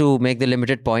written this to make the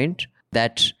limited point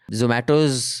that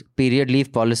Zomato's period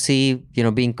leave policy,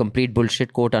 being complete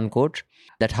bullshit, quote unquote,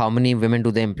 that how many women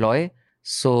do they employ.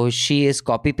 So she is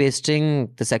copy pasting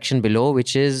the section below,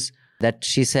 which is that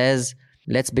she says,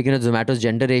 let's begin with Zomato's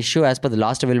gender ratio. As per the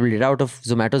last available data, out of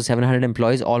Zomato's 700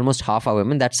 employees, almost half are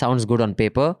women. That sounds good on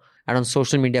paper and on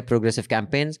social media progressive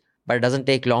campaigns, but it doesn't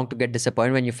take long to get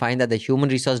disappointed when you find that the human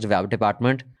resource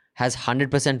department has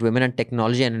 100% women and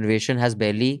technology and innovation has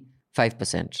barely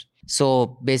 5%.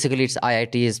 So basically it's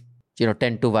IIT is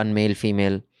 10-1 male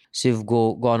female. So you've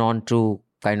gone on to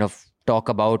kind of talk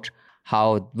about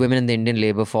how women in the Indian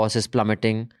labor force is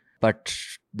plummeting, but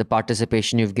the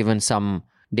participation, you've given some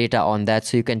data on that.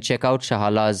 So you can check out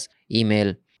Shahala's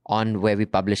email on where we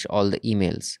publish all the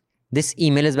emails. This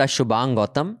email is by Shubhang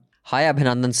Gautam. Hi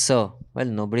Abhinandan sir. Well,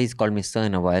 nobody's called me sir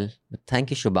in a while, but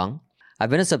thank you Shubhang. I've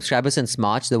been a subscriber since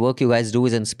March. The work you guys do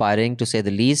is inspiring to say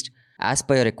the least. As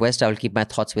per your request, I will keep my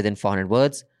thoughts within 400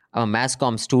 words. I'm a mass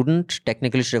comm student.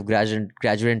 Technically should have graduated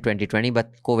in 2020,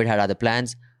 but COVID had other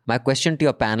plans. My question to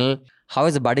your panel, how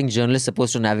is a budding journalist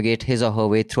supposed to navigate his or her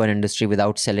way through an industry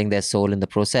without selling their soul in the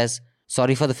process?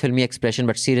 Sorry for the filmy expression,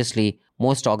 but seriously,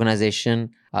 most organizations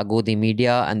go the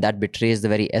media, and that betrays the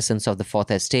very essence of the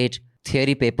fourth estate.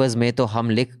 Theory papers में तो हम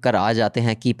लिख कर आ जाते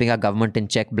हैं keeping our government in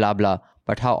check, blah blah.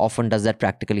 But how often does that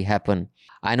practically happen?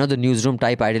 I know the newsroom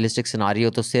type idealistic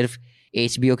scenario तो सिर्फ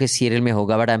HBO के serial में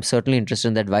होगा, but I'm certainly interested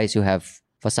in the advice you have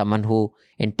for someone who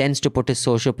intends to put his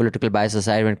socio-political bias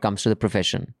aside when it comes to the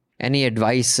profession. Any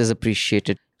advice is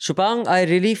appreciated. Shubhang, I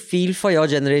really feel for your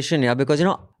generation, yeah, because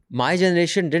my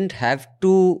generation didn't have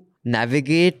to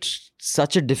navigate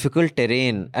such a difficult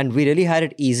terrain, and we really had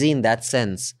it easy in that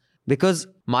sense. Because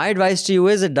my advice to you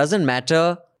is, it doesn't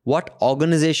matter what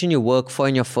organization you work for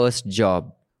in your first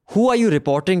job. Who are you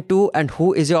reporting to and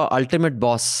who is your ultimate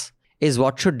boss is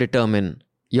what should determine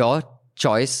your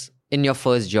choice in your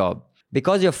first job.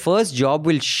 Because your first job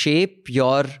will shape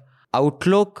your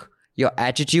outlook, your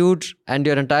attitude, and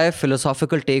your entire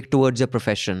philosophical take towards your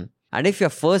profession. And if your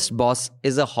first boss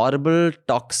is a horrible,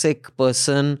 toxic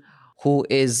person who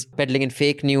is peddling in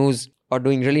fake news or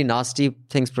doing really nasty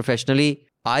things professionally,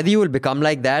 either you will become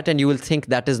like that and you will think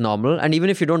that is normal. And even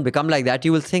if you don't become like that,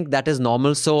 you will think that is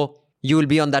normal. So you will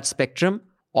be on that spectrum,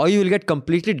 or you will get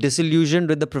completely disillusioned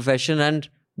with the profession and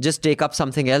just take up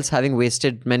something else, having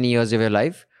wasted many years of your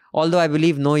life. Although I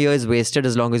believe no year is wasted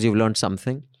as long as you've learned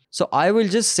something. So I will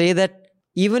just say that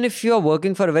even if you're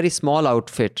working for a very small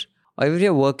outfit, or if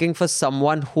you're working for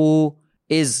someone who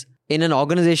is in an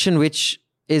organization which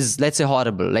is, let's say,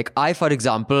 horrible. Like I, for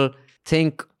example,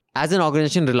 think as an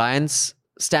organization, Reliance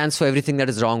stands for everything that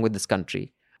is wrong with this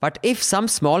country. But if some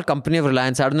small company of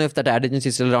Reliance, I don't know if that ad agency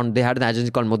is still around, they had an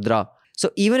agency called Mudra.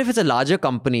 So even if it's a larger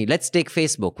company, let's take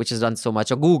Facebook, which has done so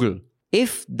much, or Google.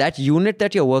 If that unit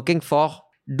that you're working for,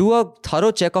 do a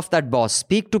thorough check of that boss,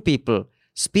 speak to people,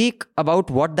 speak about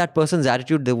what that person's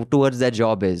attitude towards their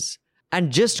job is,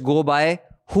 and just go by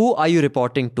who are you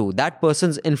reporting to. That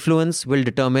person's influence will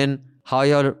determine how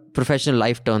your professional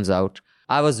life turns out.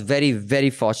 I was very, very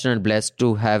fortunate and blessed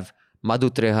to have Madhu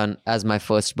Trehan as my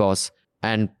first boss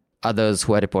and others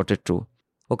who I reported to.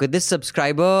 Okay, this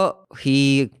subscriber,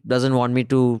 he doesn't want me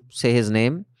to say his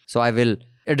name, so I will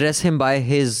address him by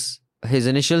his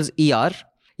initials, ER.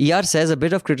 ER says a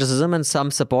bit of criticism and some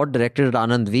support directed at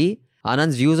Anand V.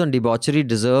 Anand's views on debauchery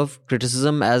deserve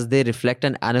criticism as they reflect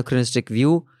an anachronistic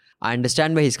view. I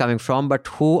understand where he's coming from, but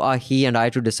who are he and I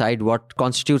to decide what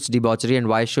constitutes debauchery and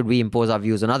why should we impose our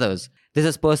views on others? This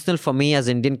is personal for me, as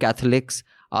Indian Catholics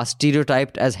are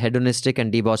stereotyped as hedonistic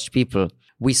and debauched people.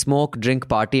 We smoke, drink,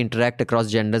 party, interact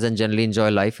across genders and generally enjoy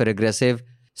life. A regressive,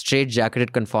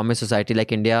 straight-jacketed conformist society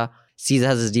like India sees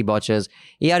us as debauchers.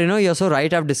 Yeah, you're so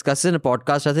right. I've discussed in a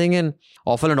podcast, I think in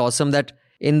Awful and Awesome, that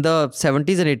in the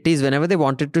 70s and 80s, whenever they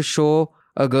wanted to show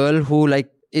a girl who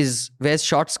wears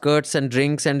short skirts and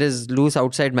drinks and is loose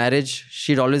outside marriage,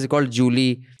 she'd always be called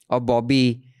Julie or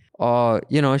Bobby, or,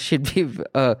 she'd be,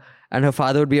 and her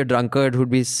father would be a drunkard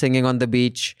who'd be singing on the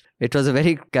beach. It was a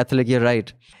very Catholic, you're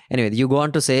right. Anyway, you go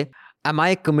on to say, am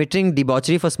I committing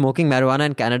debauchery for smoking marijuana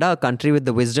in Canada, a country with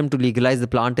the wisdom to legalize the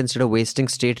plant instead of wasting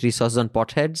state resources on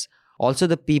potheads? Also,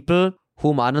 the people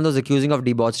whom Anand was accusing of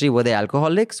debauchery, were they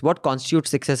alcoholics? What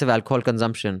constitutes excessive alcohol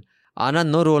consumption? Anand,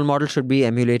 no role model should be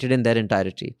emulated in their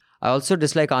entirety. I also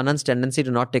dislike Anand's tendency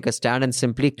to not take a stand and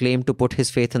simply claim to put his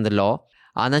faith in the law.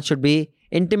 Anand should be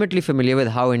intimately familiar with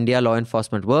how India law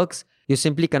enforcement works. You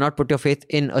simply cannot put your faith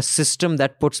in a system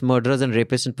that puts murderers and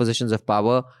rapists in positions of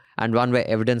power, and one where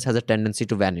evidence has a tendency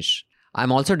to vanish.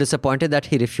 I'm also disappointed that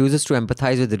he refuses to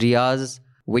empathize with Ria's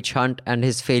witch hunt and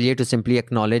his failure to simply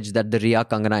acknowledge that the Ria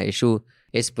Kangana issue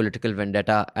is political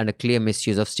vendetta and a clear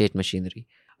misuse of state machinery.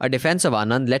 A defense of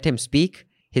Anand, let him speak.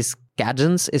 His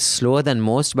cadence is slower than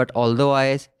most, but although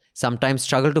I sometimes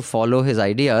struggle to follow his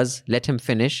ideas, let him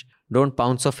finish. Don't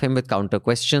pounce off him with counter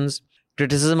questions.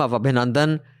 Criticism of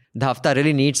Abhinandan, the Hafta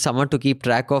really needs someone to keep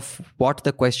track of what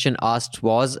the question asked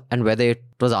was and whether it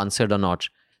was answered or not.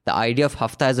 The idea of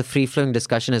Hafta as a free-flowing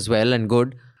discussion is well and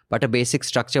good, but a basic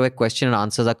structure where question and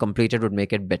answers are completed would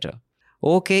make it better.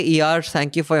 Okay, ER,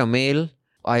 thank you for your mail.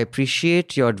 I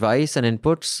appreciate your advice and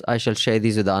inputs. I shall share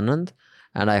these with Anand,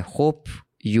 and I hope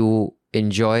you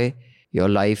enjoy your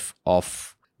life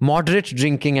of moderate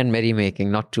drinking and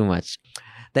merrymaking, not too much.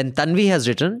 Then Tanvi has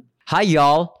written, hi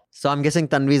y'all. So I'm guessing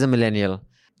Tanvi is a millennial.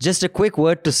 Just a quick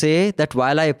word to say that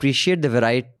while I appreciate the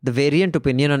variant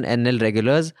opinion on NL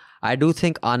regulars, I do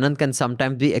think Anand can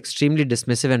sometimes be extremely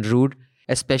dismissive and rude,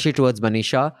 especially towards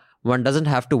Manisha. One doesn't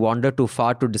have to wander too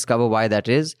far to discover why that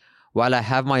is. While I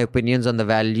have my opinions on the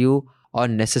value or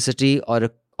necessity of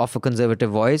a conservative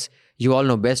voice, you all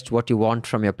know best what you want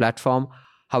from your platform.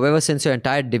 However, since your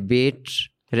entire debate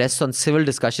rests on civil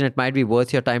discussion, it might be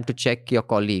worth your time to check your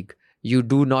colleague. you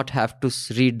do not have to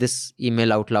read this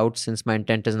email out loud, since my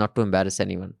intent is not to embarrass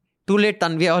anyone. Too late,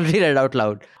 Tanvi, I already read out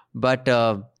loud. But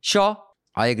sure,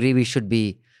 I agree we should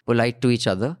be polite to each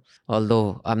other.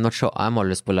 Although I'm not sure I'm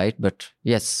always polite, but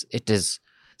yes, it is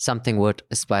something worth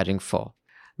aspiring for.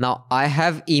 Now, I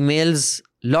have emails,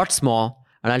 lots more,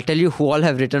 and I'll tell you who all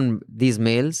have written these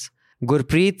mails.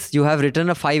 Gurpreet, you have written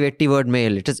a 580 word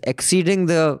mail. It is exceeding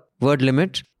the word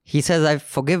limit. He says, I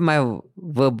forgive my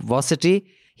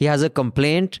verbosity. He has a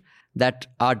complaint that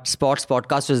our sports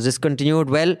podcast was discontinued.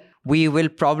 Well, we will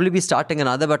probably be starting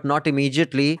another, but not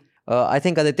immediately. I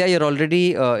think, Aditya, you're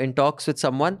already in talks with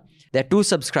someone. There are 2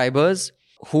 subscribers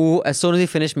who, as soon as we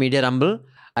finish Media Rumble,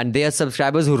 and they are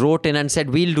subscribers who wrote in and said,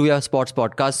 we'll do your sports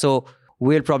podcast. So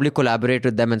we'll probably collaborate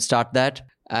with them and start that.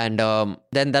 And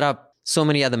then there are so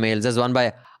many other mails. There's one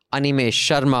by Animesh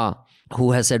Sharma,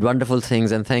 who has said wonderful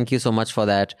things, and thank you so much for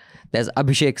that. There's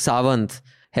Abhishek Sawant.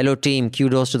 Hello team,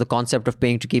 kudos to the concept of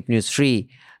paying to keep news free.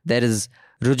 There is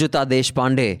Rujuta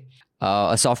Deshpande,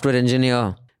 a software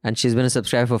engineer, and she's been a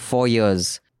subscriber for 4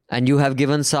 years. And you have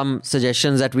given some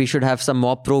suggestions that we should have some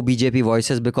more pro-BJP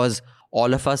voices, because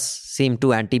all of us seem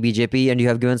too anti-BJP, and you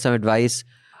have given some advice,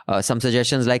 some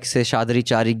suggestions like, say, Shadari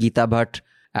Chari, Geeta Bhatt,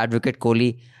 Advocate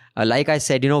Kohli. Like I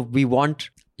said, we want,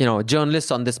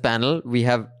 journalists on this panel. We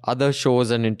have other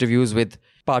shows and interviews with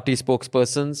party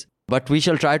spokespersons, but we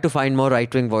shall try to find more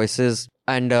right-wing voices.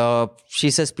 And she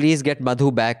says, please get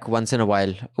Madhu back once in a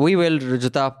while. We will,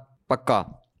 Rujuta, pakka.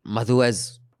 Madhu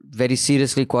is very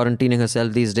seriously quarantining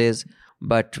herself these days,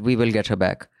 but we will get her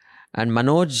back. And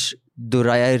Manoj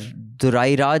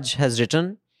Durairaj has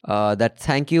written that,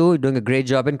 thank you, doing a great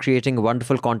job in creating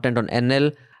wonderful content on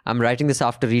NL. I'm writing this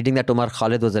after reading that Umar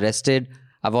Khalid was arrested.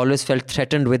 I've always felt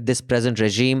threatened with this present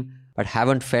regime, but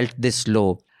haven't felt this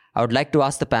low. I would like to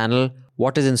ask the panel,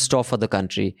 what is in store for the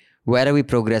country? Where are we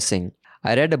progressing?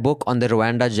 I read a book on the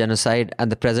Rwanda genocide,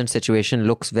 and the present situation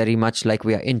looks very much like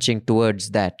we are inching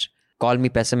towards that. Call me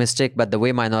pessimistic, but the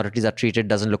way minorities are treated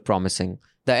doesn't look promising.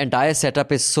 The entire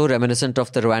setup is so reminiscent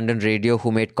of the Rwandan radio,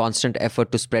 who made constant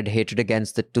effort to spread hatred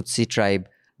against the Tutsi tribe.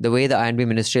 The way the INB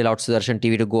ministry allowed Sudarshan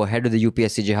TV to go ahead with the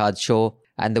UPSC Jihad show,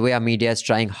 and the way our media is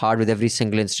trying hard with every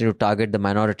single incident to target the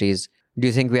minorities. Do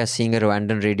you think we are seeing a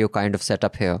Rwandan radio kind of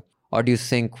setup here? Or do you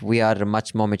think we are a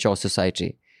much more mature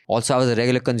society? Also, I was a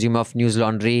regular consumer of News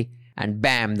Laundry, and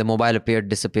bam, the mobile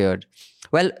disappeared.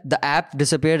 Well, the app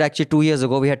disappeared actually 2 years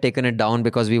ago. We had taken it down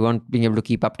because we weren't being able to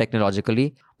keep up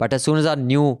technologically. But as soon as our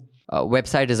new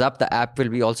website is up, the app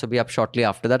will also be up shortly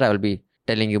after that. I will be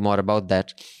telling you more about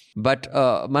that. But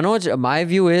Manoj, my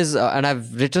view is, and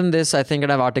I've written this, I think,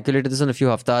 and I've articulated this in a few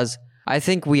haftas, I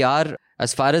think we are,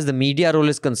 as far as the media role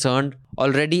is concerned,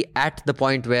 already at the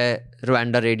point where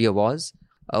Rwanda radio was.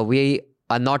 We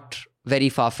are not very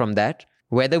far from that.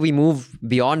 Whether we move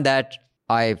beyond that,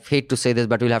 I hate to say this,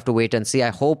 but we'll have to wait and see. I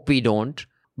hope we don't.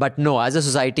 But no, as a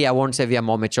society, I won't say we are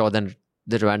more mature than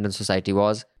the Rwandan society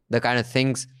was. The kind of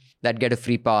things that get a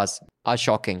free pass are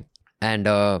shocking. And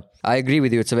I agree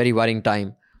with you. It's a very worrying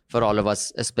time for all of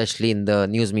us, especially in the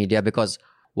news media, because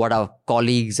what our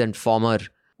colleagues and former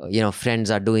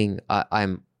friends are doing,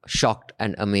 I'm shocked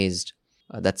and amazed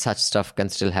that such stuff can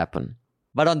still happen.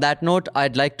 But on that note,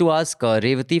 I'd like to ask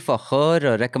Revati for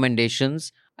her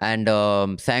recommendations and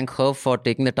thank her for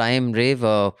taking the time.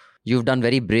 Rev, you've done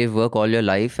very brave work all your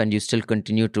life, and you still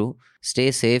continue to.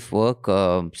 Stay safe, work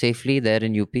safely there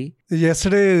in UP.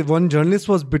 Yesterday, one journalist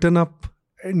was beaten up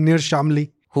near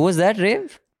Shamli. Who was that,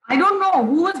 Rev? I don't know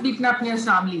who was beaten up near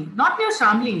Shamli. Not near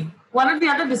Shamli, one of the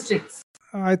other districts.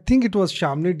 I think it was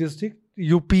Shamli district.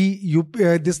 UP,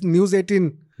 this News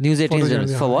 18. News 18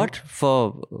 journalist. For what?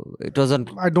 For it was on.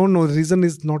 I don't know. The reason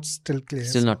is not still clear.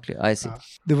 Still not clear. I see.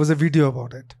 There was a video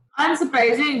about it.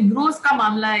 Unsurprising. Gross ka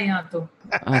mamla hai yahan to.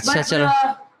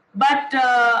 But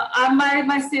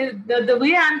the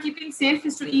way I'm keeping safe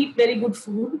is to eat very good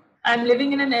food. I'm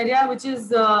living in an area which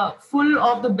is full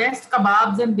of the best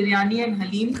kebabs and biryani and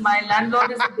halim. My landlord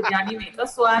is a biryani maker,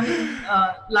 so I'm in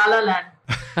La La Land.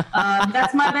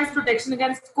 That's my best protection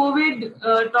against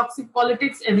COVID, toxic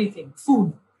politics, everything.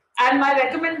 Food. And my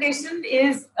recommendation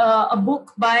is a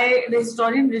book by the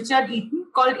historian Richard Eaton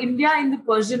called India in the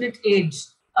Persianate Age.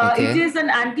 It is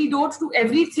an antidote to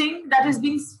everything that is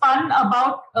being spun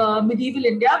about medieval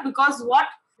India, because what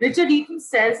Richard Eaton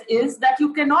says is that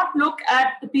you cannot look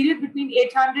at the period between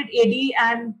 800 AD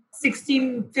and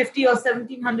 1650 or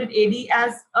 1700 AD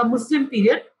as a Muslim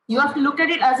period. You have to look at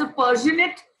it as a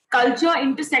Persianate culture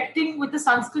intersecting with the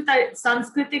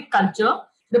Sanskritic culture.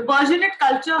 The Persianate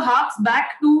culture harks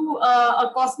back to a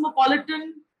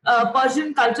cosmopolitan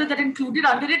Persian culture that included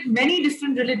under it many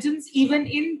different religions, even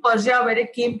in Persia, where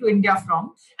it came to India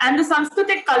from. And the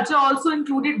Sanskritic culture also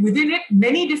included within it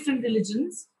many different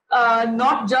religions,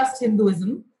 not just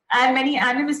Hinduism, and many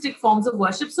animistic forms of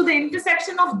worship. So the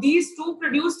intersection of these two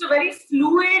produced a very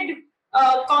fluid,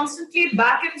 constantly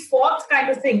back and forth kind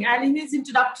of thing. And in his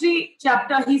introductory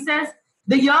chapter, he says,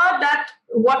 the year that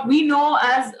what we know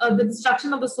as the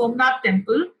destruction of the Somnath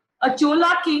temple, a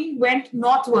Chola king went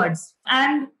northwards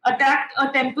and attacked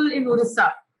a temple in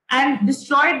Orissa and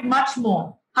destroyed much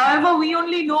more. However, we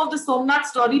only know of the Somnath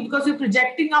story because we're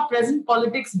projecting our present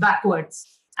politics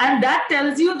backwards. And that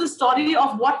tells you the story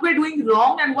of what we're doing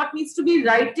wrong and what needs to be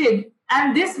righted.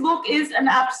 And this book is an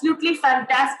absolutely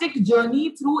fantastic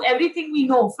journey through everything we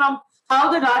know, from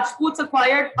how the Rajputs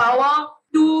acquired power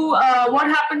to what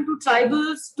happened to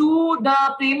tribals, to the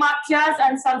Premakhyas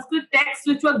and Sanskrit texts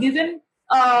which were given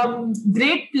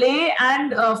great play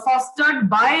and fostered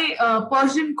by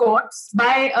Persian courts,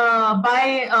 by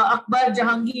Akbar,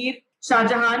 Jahangir, Shah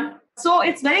Jahan. So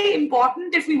it's very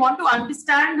important if we want to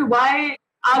understand why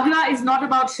Agra is not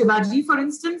about Shivaji, for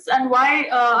instance, and why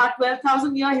our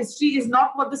 12,000-year history is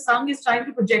not what the Sangh is trying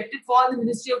to project it for, the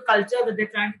Ministry of Culture that they're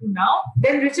trying to do now,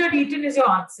 then Richard Eaton is your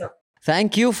answer.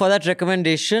 Thank you for that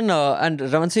recommendation. And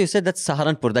Ramansi, you said that's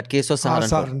Saharanpur. That case was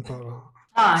Saharanpur.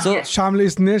 So Yes. Shamli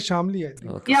is near Shamli, I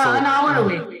think. Okay, Yeah, an hour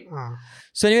away.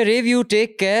 So anyway, Rave, you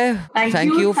take care.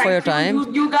 Thank you for your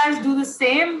time. You guys do the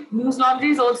same. News Laundry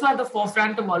is also at the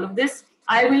forefront of all of this.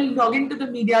 I will log into the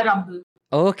Media Rumble.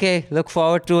 Okay, look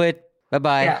forward to it.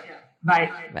 Bye-bye. Yeah.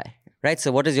 Bye. Bye. Right,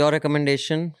 so what is your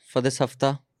recommendation for this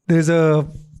hafta? There's a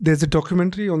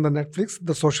documentary on the Netflix,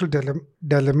 The Social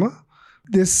Dilemma.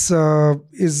 This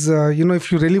is,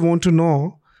 if you really want to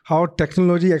know how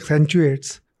technology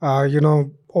accentuates,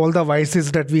 all the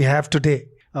vices that we have today,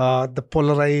 the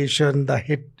polarization, the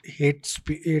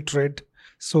hatred.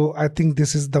 So I think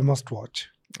this is the must watch.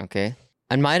 Okay.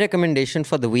 And my recommendation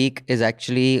for the week is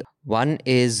actually, one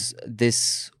is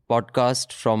this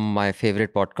podcast from my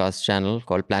favorite podcast channel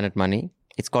called Planet Money.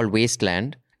 It's called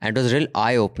Wasteland. And it was a real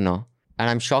eye-opener. And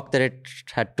I'm shocked that it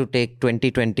had to take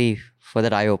 2020 for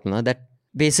that eye-opener. That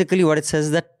basically what it says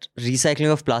is that recycling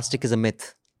of plastic is a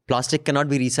myth. Plastic cannot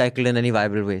be recycled in any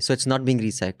viable way. So it's not being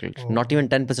recycled. Oh. Not even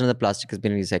 10% of the plastic is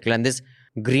being recycled. And this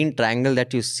green triangle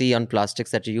that you see on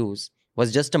plastics that you use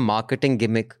was just a marketing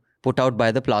gimmick put out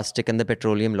by the plastic and the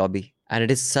petroleum lobby. And it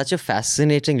is such a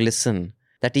fascinating listen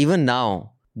that even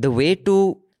now, the way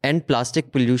to end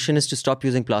plastic pollution is to stop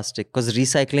using plastic, because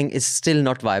recycling is still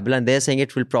not viable. And they're saying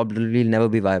it will probably never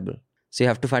be viable. So you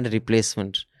have to find a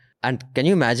replacement. And can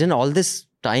you imagine all this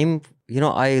time?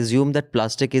 I assume that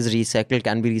plastic is recycled,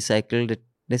 can be recycled.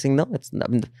 They think, no, it's not,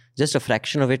 just a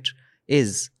fraction of it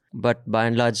is. But by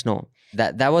and large, no.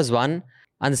 That was one.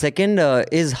 And the second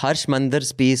is Harsh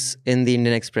Mandar's piece in the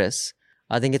Indian Express.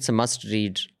 I think it's a must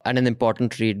read and an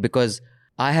important read, because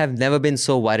I have never been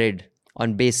so worried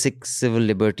on basic civil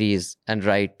liberties and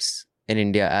rights in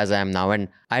India as I am now. And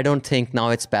I don't think now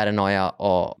it's paranoia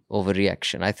or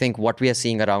overreaction. I think what we are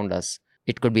seeing around us,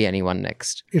 it could be anyone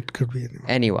next. It could be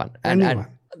anyone. And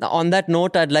on that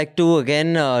note, I'd like to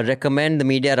again recommend the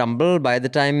Media Rumble. By the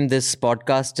time this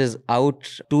podcast is out,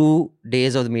 2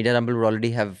 days of the Media Rumble will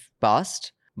already have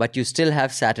passed, but you still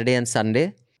have Saturday and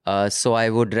Sunday. So I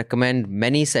would recommend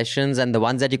many sessions, and the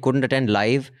ones that you couldn't attend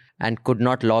live and could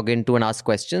not log into and ask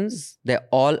questions, they're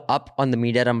all up on the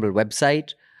Media Rumble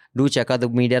website. Do check out the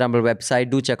Media Rumble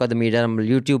website. Do check out the Media Rumble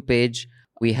YouTube page.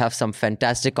 We have some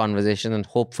fantastic conversations, and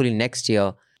hopefully next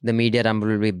year, the Media Rumble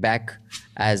will be back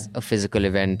as a physical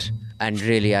event. And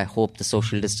really, I hope the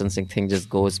social distancing thing just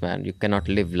goes, man. You cannot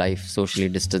live life socially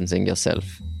distancing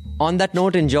yourself. On that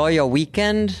note, enjoy your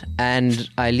weekend, and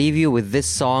I leave you with this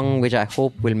song, which I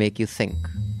hope will make you think.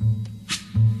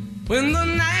 When the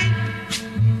night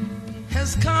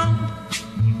has come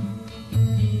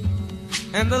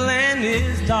and the land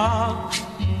is dark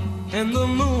and the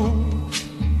moon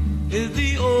is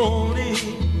the only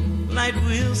light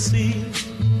we'll see.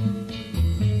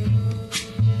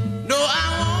 No,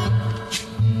 I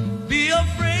won't be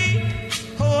afraid.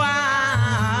 Oh,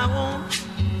 I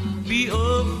won't be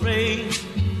afraid.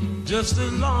 Just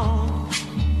as long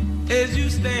as you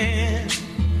stand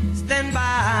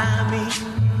by me.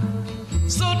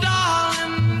 So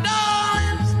darling,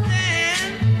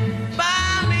 stand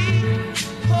by me.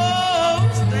 Oh,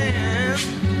 stand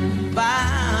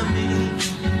by me.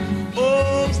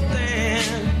 Oh,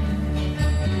 stand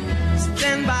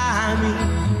by me.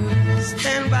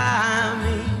 Stand by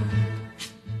me.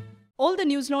 All the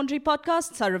News Laundry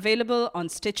podcasts are available on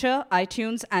Stitcher,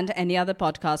 iTunes, and any other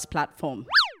podcast platform.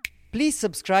 Please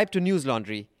subscribe to News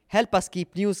Laundry. help us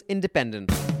keep news independent.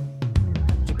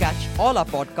 To catch all our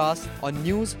podcasts on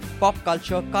news, pop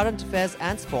culture, current affairs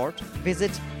and sport,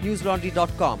 visit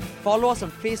newslaundry.com. Follow us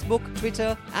on Facebook,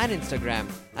 Twitter and Instagram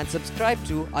and subscribe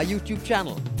to our YouTube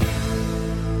channel.